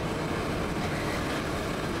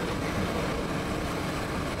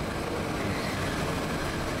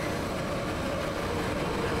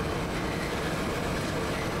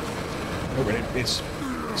 Oh, but it's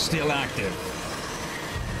still active.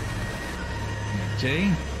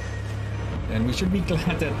 Okay. And we should be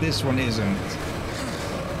glad that this one isn't.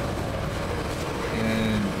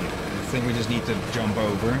 And I think we just need to jump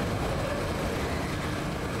over.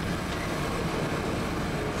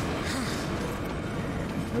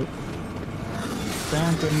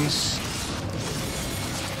 lanterns.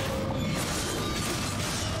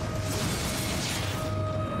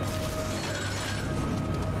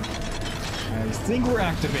 I think we're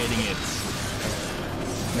activating it.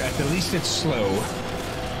 At least it's slow.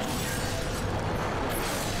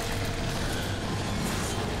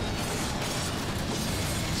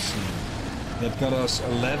 Let's see. That got us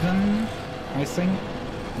 11, I think.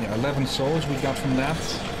 Yeah, 11 souls we got from that.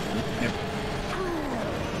 Yep.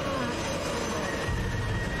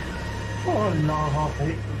 Oh no,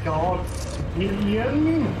 thank God.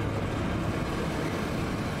 Hillyan!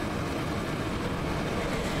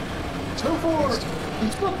 So far,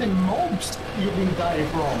 it's not the mobs you've been dying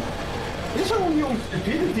from. It's all your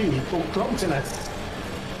stupidity or clumsiness.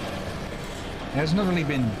 It has not really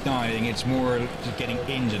been dying, it's more just getting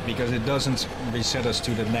injured because it doesn't reset us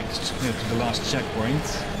to the next, to the last checkpoint.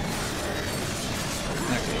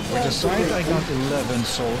 Okay, for the side I got 11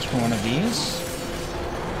 souls from one of these.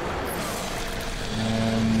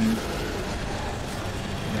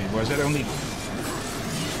 Wait, was that only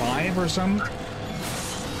 5 or something?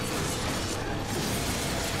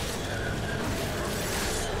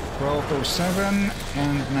 $12.07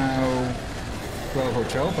 and now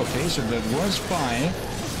 12.12. Okay, so that was 5.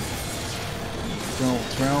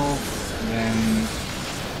 12.12, then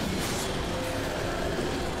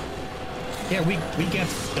yeah, we get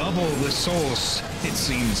double the souls, it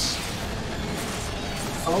seems.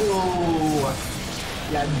 Oh,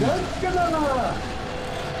 yeah, that's gonna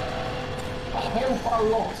help a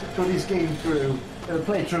lot to this game through,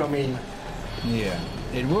 playthrough, I mean. Yeah,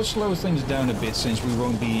 it will slow things down a bit since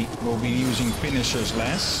we'll be using finishers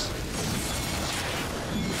less.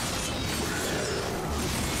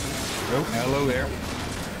 Oh, hello there.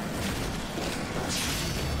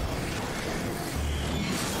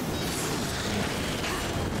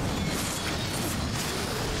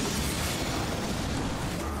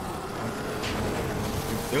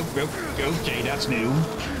 Okay, that's new.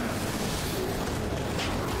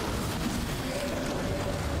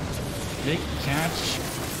 Big catch.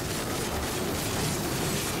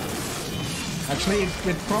 Actually,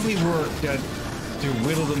 it probably worked to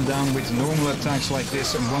whittle them down with normal attacks like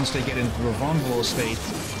this, and once they get into a vulnerable state,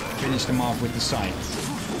 finish them off with the scythe.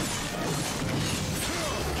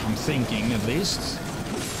 I'm thinking, at least.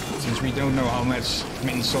 Since we don't know how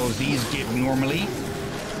many souls these give normally.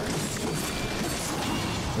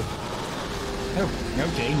 Oh,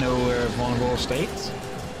 okay, no vulnerable states.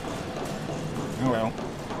 Oh well.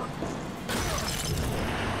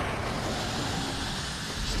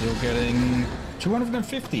 Still getting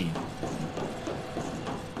 250.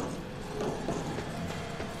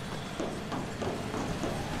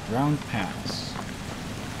 Round pass.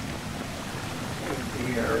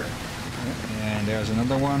 Here. And there's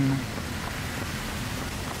another one.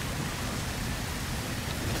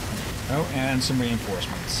 Oh, and some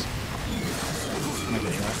reinforcements.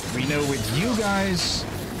 Okay, we know with you guys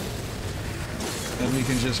that we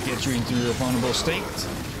can just get you into a vulnerable state.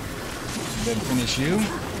 Then finish you.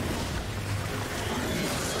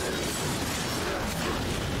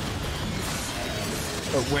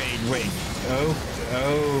 Oh, wait. Oh.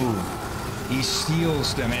 He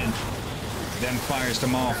steals them and then fires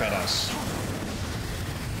them off at us.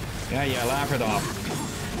 Yeah, laugh it off.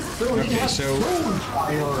 Okay, so...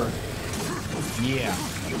 Yeah.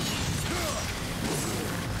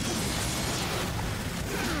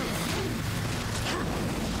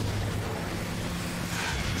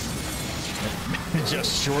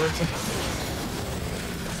 Just short.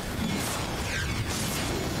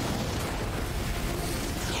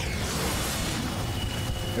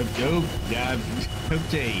 Oh, yeah,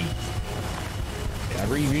 okay. Yeah,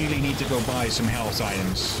 we really need to go buy some health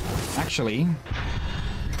items. Actually,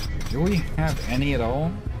 do we have any at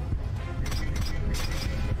all?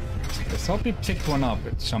 I thought we picked one up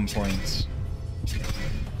at some point.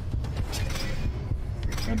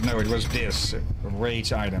 No, it was this, a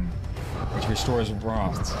rage item, which restores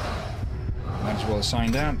wrath. Might as well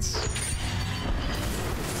assign that.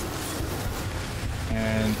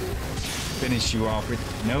 And finish you off with...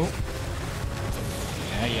 No.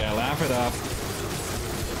 Yeah, laugh it up.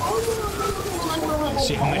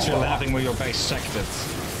 See how much you're laughing when you're bisected.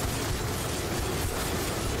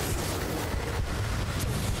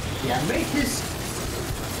 Yeah, make his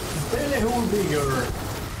belly hole bigger.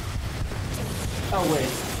 Oh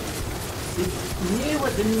wait. It's near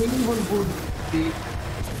what the minimum would be.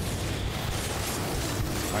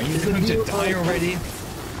 Are you going to die already?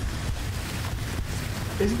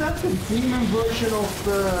 Is that the demon version of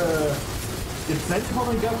the platform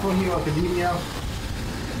I got from Hero Academia?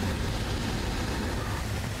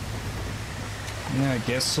 Yeah, I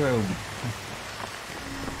guess so.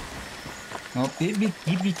 Well, he'd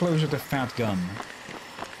be closer to Fat Gun.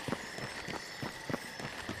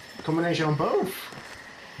 Combination on both.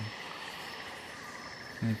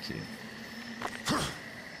 Okay.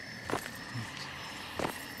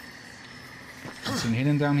 Something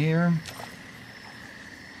hidden down here.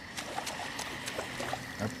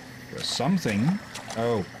 There's something.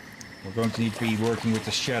 Oh, we're going to need to be working with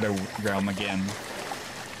the Shadow Realm again.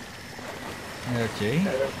 Okay.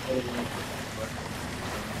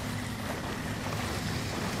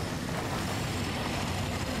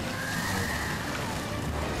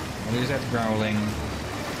 What is that growling?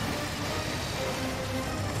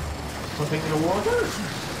 Something in the water?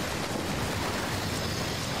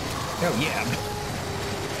 Oh, yeah.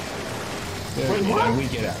 Wait, Okay, what? then we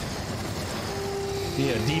get out.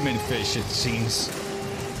 Yeah, demon fish, it seems.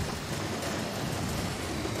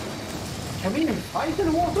 Can we even fight in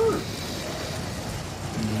the water?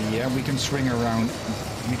 Yeah, we can swing around.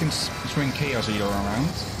 We can swing Chaos Eater around.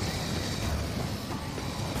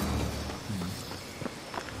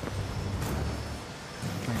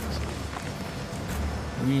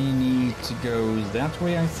 We need to go that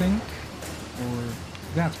way, I think. Or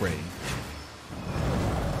that way.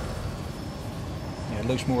 Yeah, it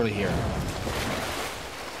looks more to here.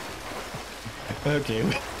 Okay,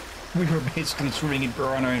 we were basically swimming in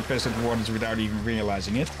piranha-infested waters without even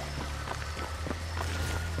realizing it.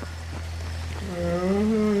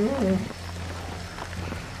 Oh,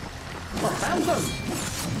 Phantom!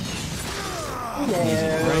 Easy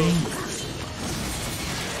prey.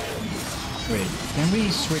 Wait, can we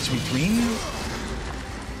switch between?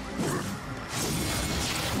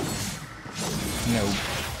 No.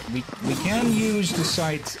 We can use the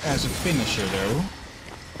site as a finisher, though.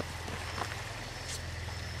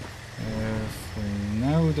 For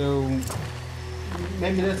now, though...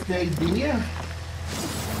 Maybe that's the idea.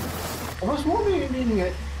 I was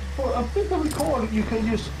wondering, for a bit of recall, you can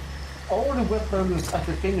use all the weapons as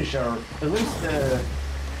a finisher, at least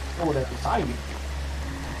all at the side.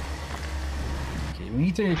 Okay, we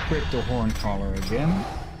need to equip the horn collar again.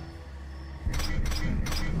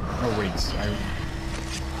 Oh wait,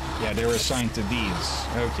 yeah, they were assigned to these.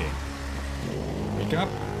 Okay. Pick up.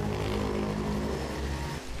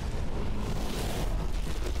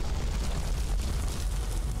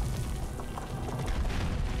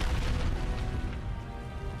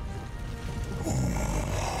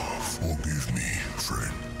 Forgive me,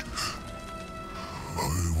 friend. I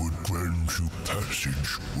would grant you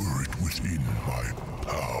passage were it within my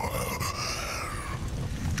power.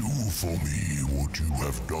 Do for me what you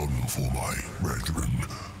have done for my brethren,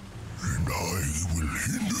 and I will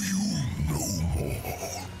hinder you no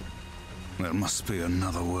more. There must be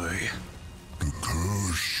another way. The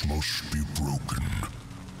curse must be broken.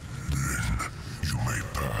 Then you may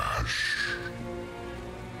pass.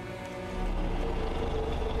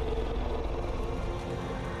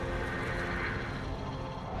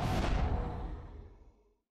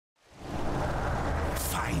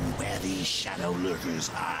 Find where these shadow lurkers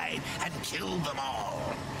hide and kill them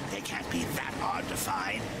all. They can't be that hard to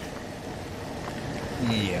find.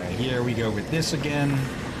 Yeah, here we go with this again.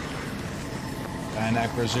 And I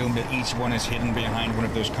presume that each one is hidden behind one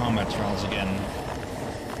of those combat trials again.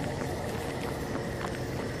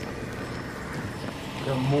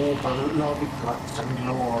 The more beloved guts and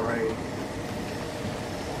glory.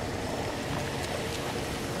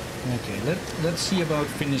 Okay, let's see about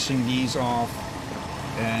finishing these off.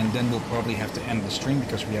 And then we'll probably have to end the stream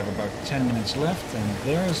because we have about 10 minutes left. And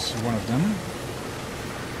there's one of them.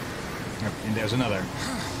 Yep, and there's another.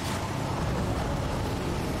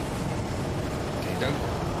 Okay, don't...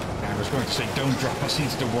 I was going to say don't drop us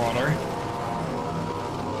into the water.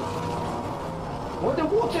 Well, the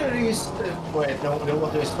water is... wait, no, the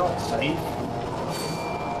water is not safe.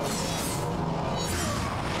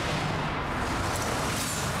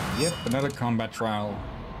 Yep, another combat trial.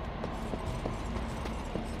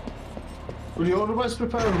 Will you otherwise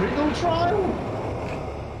prepare a riddle trial?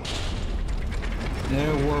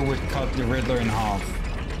 The war would cut the Riddler in half.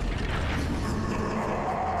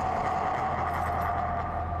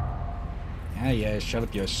 Yeah, shut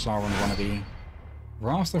up, you Sauron wannabe.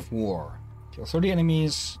 Wrath of War. Kill 30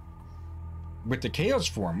 enemies with the Chaos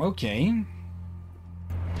form, okay.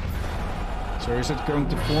 So is it going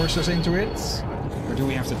to force us into it? Or do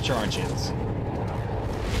we have to charge it?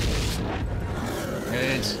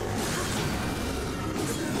 It's...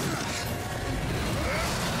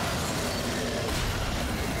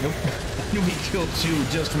 Nope. We killed two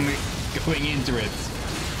just from going into it.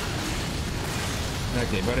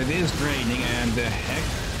 Okay, but it is draining and the heck.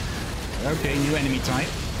 Okay, new enemy type.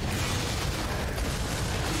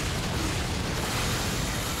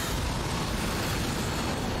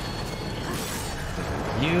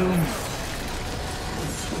 You.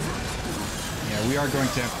 Yeah, we are going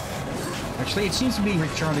to... Actually, it seems to be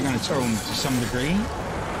recharging on its own to some degree.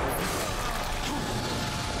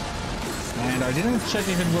 And I didn't check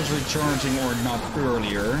if it was recharging or not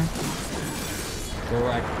earlier. So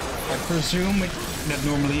I presume that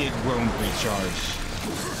normally it won't recharge.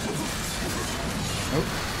 Oh.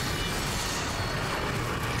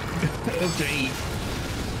 Okay.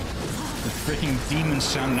 The freaking demon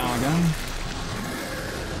son Naga.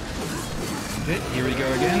 Okay, here we go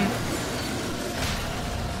again.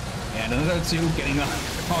 And another two getting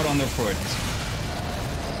caught on the foot.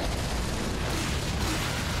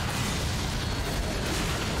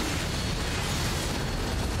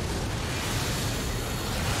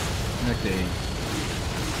 Okay.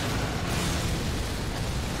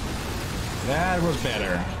 That was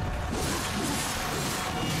better.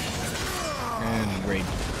 And wait.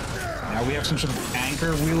 Now we have some sort of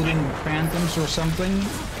anchor wielding phantoms or something.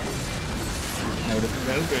 No, the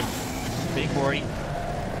big boy.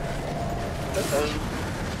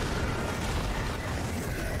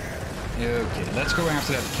 Okay, let's go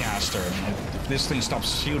after that caster. If this thing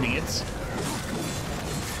stops shooting it.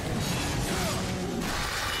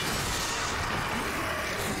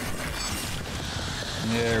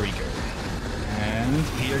 There we go. And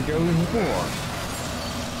here goes more.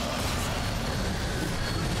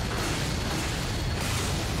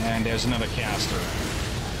 And there's another caster.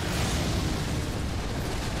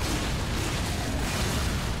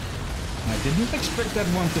 I didn't expect that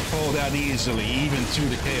one to fall that easily, even to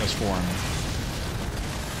the Chaos form.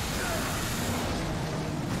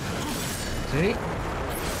 Okay.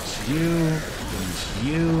 It's you. It's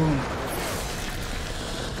you.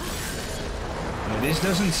 Now, this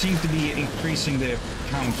doesn't seem to be increasing the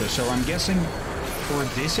counter, so I'm guessing for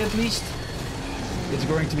this at least, it's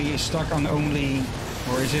going to be stuck on only,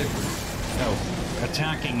 or is it? No,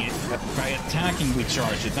 attacking it. By attacking we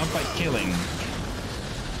charge it, not by killing.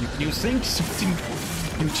 You think something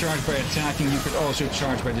you charge by attacking, you could also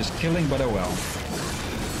charge by just killing, but oh well.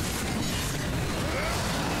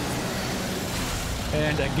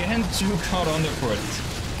 And again, two caught on the foot.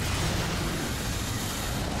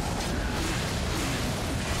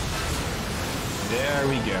 There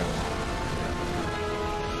we go.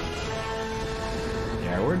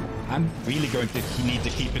 Yeah, I'm really going to need to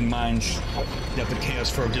keep in mind that the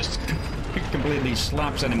Chaos Throw just completely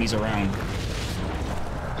slaps enemies around.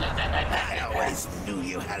 I always knew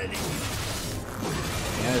you had it in you.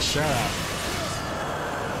 Yeah, shut up.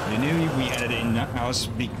 You knew we had it in us.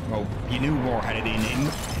 Well, you knew War had it in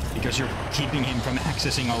him because you're keeping him from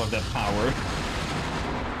accessing all of that power.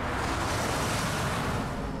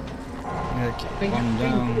 Okay, one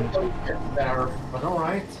down. There, but all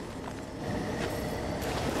right.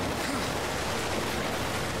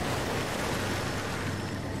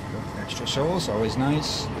 Extra souls, always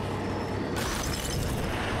nice.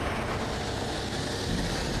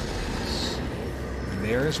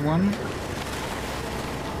 There's one.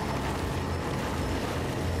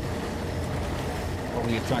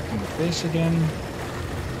 Probably attracting the face again.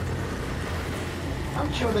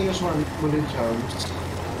 I'm sure they just run wooden toes.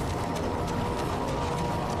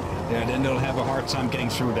 Yeah, then they'll have a hard time getting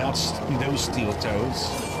through those steel toes.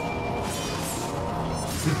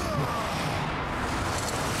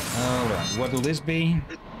 Alright, what will this be?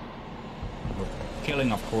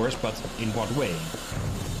 Killing, of course, but in what way?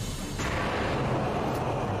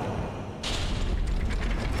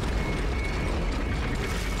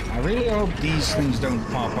 I really hope these things don't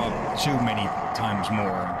pop up too many times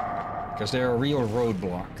more, because they're a real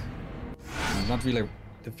roadblock. Not really.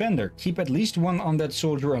 Defender, keep at least one undead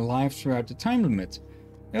soldier alive throughout the time limit.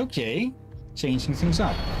 Okay, changing things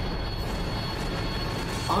up.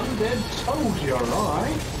 Undead soldier,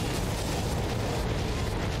 alright.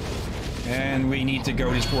 And we need to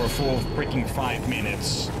go this for a full freaking 5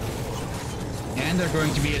 minutes. And they're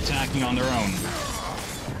going to be attacking on their own.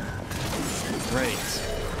 Great.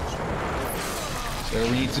 So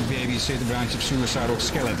we need to babysit a bunch of suicidal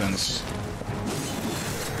skeletons.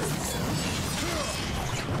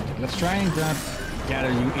 Let's try and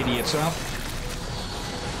gather you idiots up.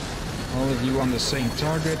 All of you on the same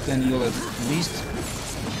target, then you'll at least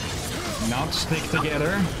not stick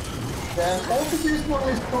together. Yeah, also this one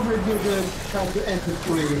is probably good time to enter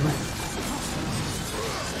stream.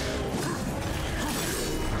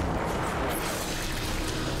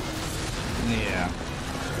 Yeah.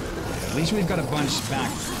 At least we've got a bunch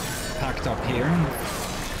packed up here.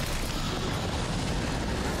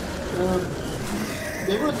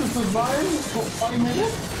 They were to survive for 5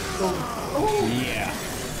 minutes? So, oh. Yeah.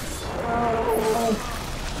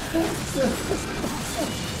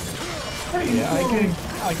 Yeah,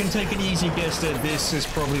 I can take an easy guess that this is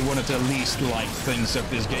probably one of the least liked things of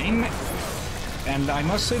this game. And I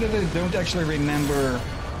must say that I don't actually remember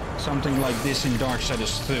something like this in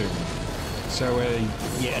Darksiders 2. So,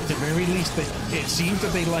 yeah, at the very least, it seems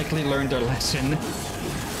that they likely learned their lesson.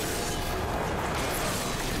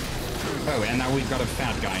 Oh, and now we've got a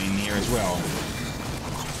fat guy in here as well.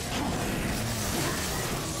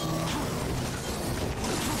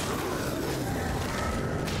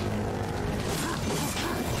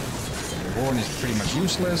 The horn is pretty much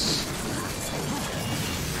useless.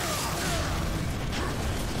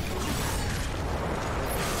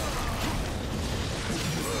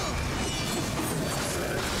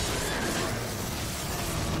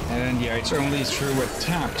 And yeah, it's only through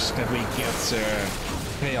attacks that we get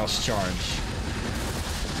chaos charge.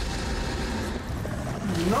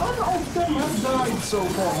 None of them have died so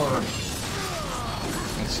far.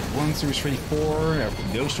 Let's see, 1, 2, 3, 4.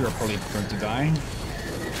 Those two are probably going to die.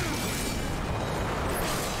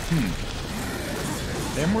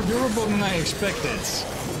 They're more durable than I expected.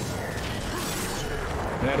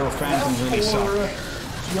 That or phantoms really suck.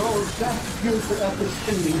 You're that good at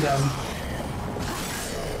defending them.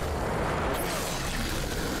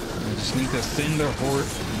 I just need to thin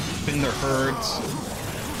their herds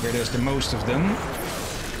where there's the most of them.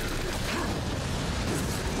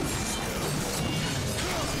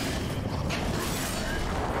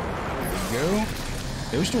 There we go.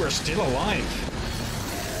 Those two are still alive.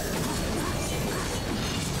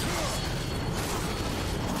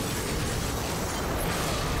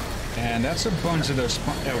 And that's a bunch of those.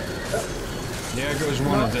 Oh, there goes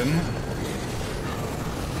one of them.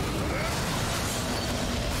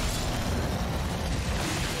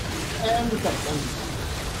 And the second.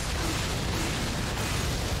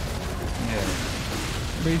 Yeah.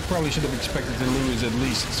 We probably should have expected to lose at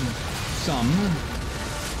least some.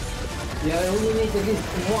 Yeah, we need at least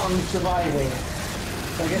one surviving.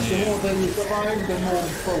 So I guess the more than you survive, the more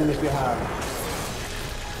bonus you have.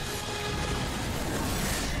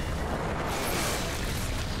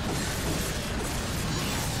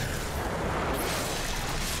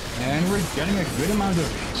 And we're getting a good amount of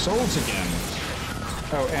souls again.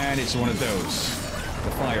 Oh, and it's one of those.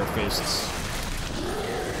 The fire fists.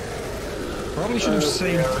 Probably should have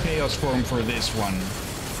saved Chaos Form for this one.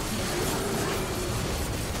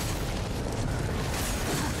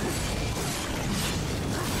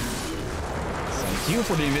 Thank you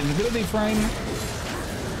for the invisibility frame.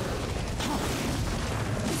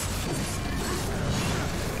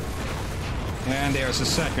 And there's a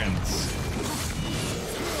second.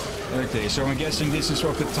 Okay, so I'm guessing this is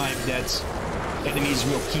of the type that enemies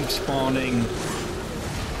will keep spawning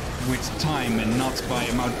with time and not by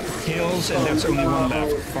amount of kills, and that's only one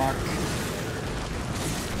left. Fuck.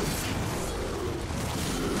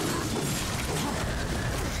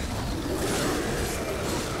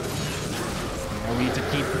 Now we need to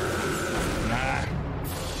keep... Nah.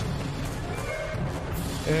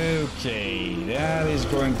 Okay, that is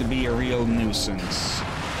going to be a real nuisance.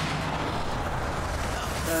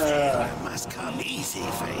 It must come easy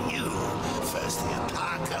for you. First the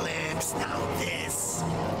apocalypse, now this.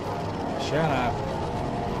 Shut up.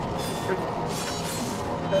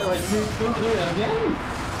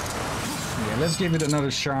 Yeah, let's give it another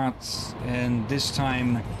shot, and this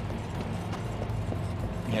time...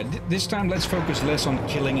 Yeah, this time let's focus less on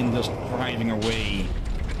killing and just driving away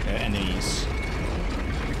enemies.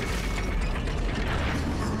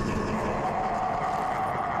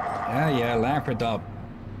 Yeah, laugh it up.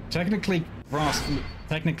 Technically,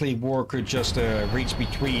 War could just reach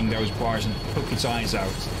between those bars and poke its eyes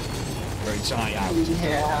out. Or its eye out.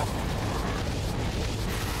 Yeah.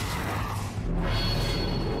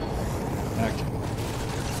 Okay.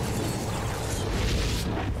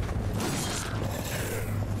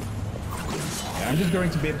 Yeah, I'm just going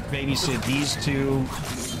to babysit these two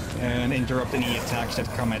and interrupt any attacks that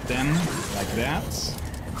come at them, like that.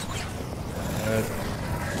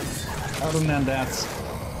 Other than that,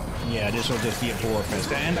 yeah, this will just be a bore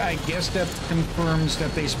fest. And I guess that confirms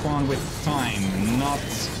that they spawn with time, not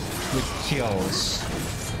with kills.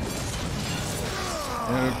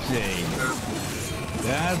 Okay.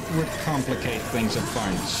 That would complicate things a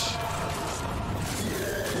bunch.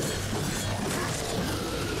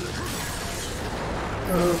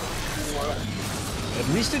 At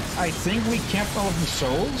least I think we kept all of the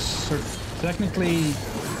souls, so technically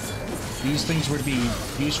these things would be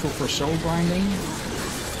useful for soul grinding.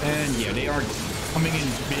 And yeah, they are coming in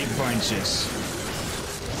big bunches.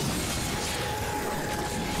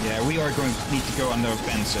 Yeah, we are going to need to go on the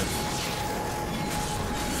offensive.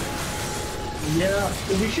 Yeah,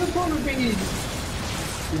 we should probably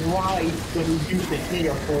why they use the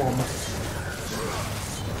Chaos form.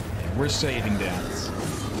 Yeah, we're saving that.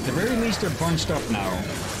 At the very least, they're bunched up now.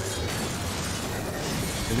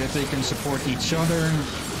 So that they can support each other.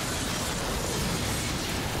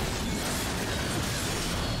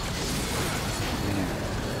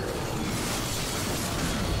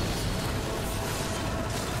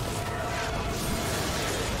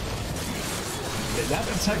 That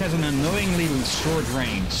attack has an annoyingly short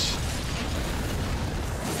range.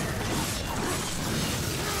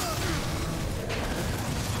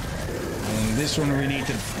 And this one we need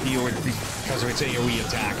to deal with because of its AoE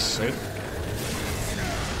attacks. So.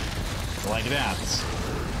 Like that.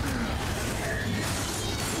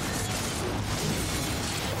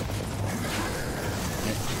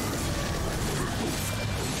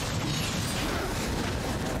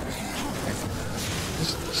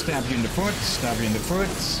 Stab you in the foot, stab you in the foot.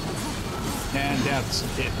 And that's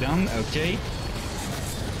it done, okay.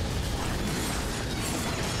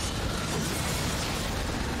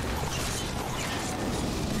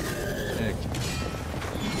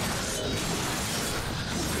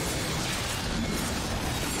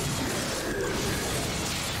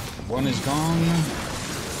 One is gone.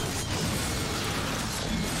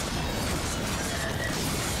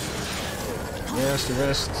 Where's the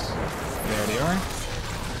rest? There they are.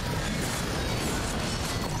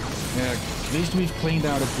 Yeah, at least we've cleaned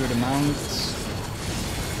out a good amount.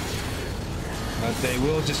 But they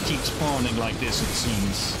will just keep spawning like this, it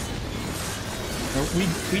seems.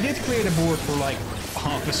 We did clear the board for like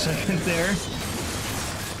half a second there.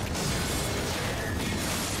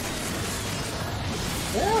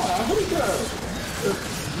 Yeah, I think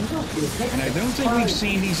and I don't think we've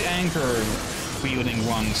seen these anchor wielding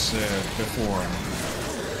ones before.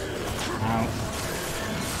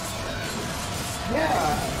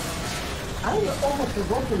 Yeah. I've almost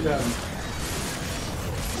forgotten them.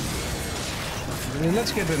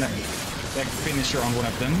 Let's get a finisher on one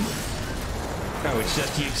of them. Oh, it's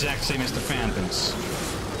just the exact same as the Phantoms.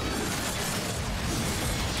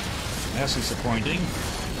 That's disappointing.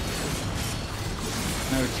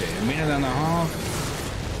 Okay, a minute and a half.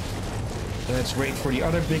 Let's wait for the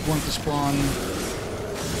other big one to spawn.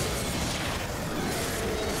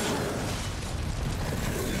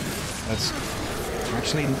 That's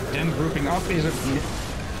actually them grouping up is a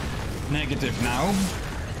negative now.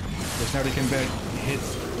 Because now they can hit,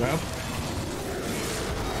 well,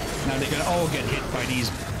 now they can all get hit by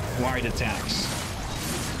these wide attacks.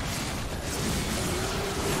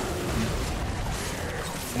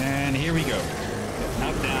 And here we go.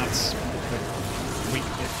 Not that.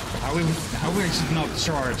 How is it not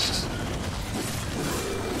charged?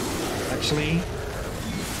 Actually,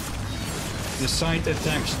 the side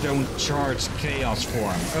attacks don't charge Chaos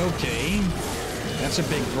form. Okay, that's a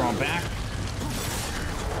big drawback.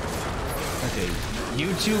 Okay,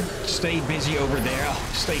 you two stay busy over there.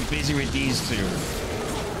 I'll stay busy with these two.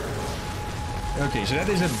 Okay, so that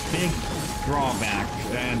is a big drawback.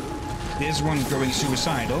 And this one's going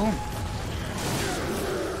suicidal.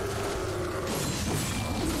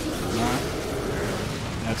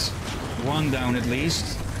 That's one down at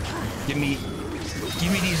least. Give me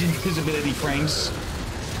these invisibility frames.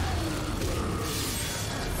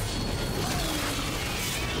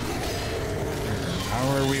 How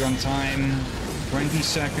are we on time? 20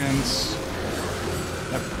 seconds.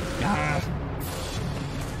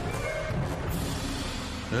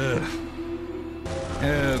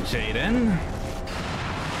 Okay then.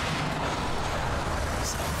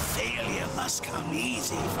 Failure must come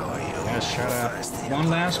easy for you. Yeah, shut up. One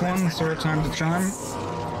last one, third time's the charm.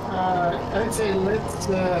 I'd say let's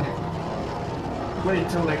wait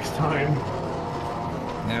till next time.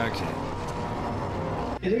 Okay.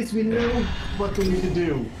 At least we know what we need to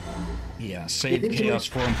do. Yeah, save Chaos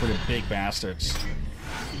form for the big bastards.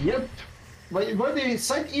 Yep. But the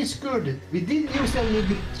site is good. We didn't use them a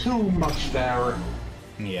little bit too much there.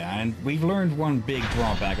 Yeah, and we've learned one big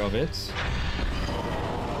drawback of it.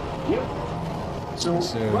 Yep. So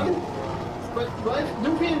but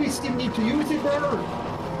do we still need to use it there?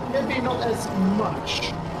 Maybe not as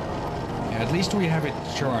much. Yeah, at least we have it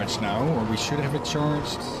charged now, or we should have it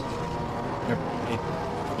charged. Nope,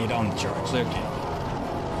 it uncharged. Okay.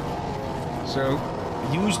 So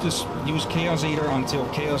use Chaos Eater until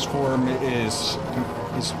Chaos form is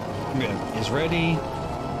ready.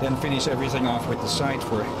 Then finish everything off with the site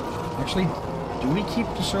for. Actually, do we keep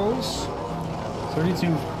the souls?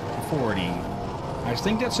 3240. I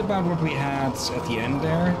think that's about what we had at the end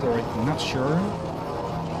there. Though I'm not sure.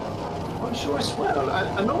 I'm sure as well.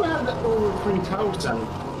 I know I had over 3,000.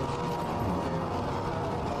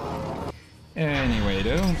 Anyway,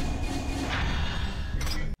 though.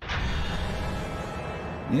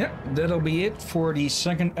 Yeah, that'll be it for the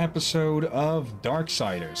second episode of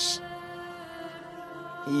Darksiders.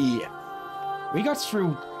 Yeah. We got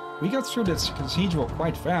through this cathedral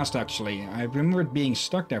quite fast, actually. I remember it being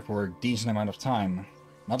stuck there for a decent amount of time.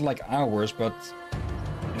 Not like hours, but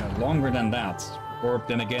longer than that. Or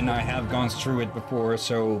then again, I have gone through it before,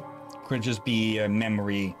 so could just be a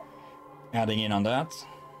memory adding in on that.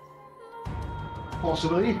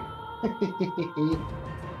 Possibly.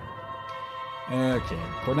 Okay,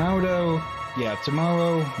 for now though, yeah,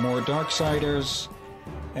 tomorrow more Darksiders,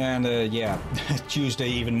 and yeah, Tuesday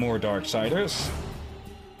even more Darksiders.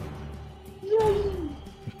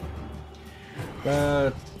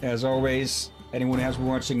 But as always, anyone who has been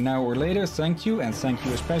watching now or later, thank you, and thank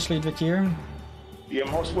you especially Drakir. You're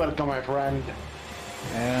most welcome, my friend.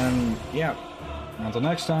 And yeah, until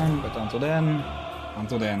next time, but until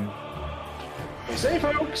then. Stay safe,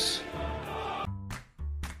 folks.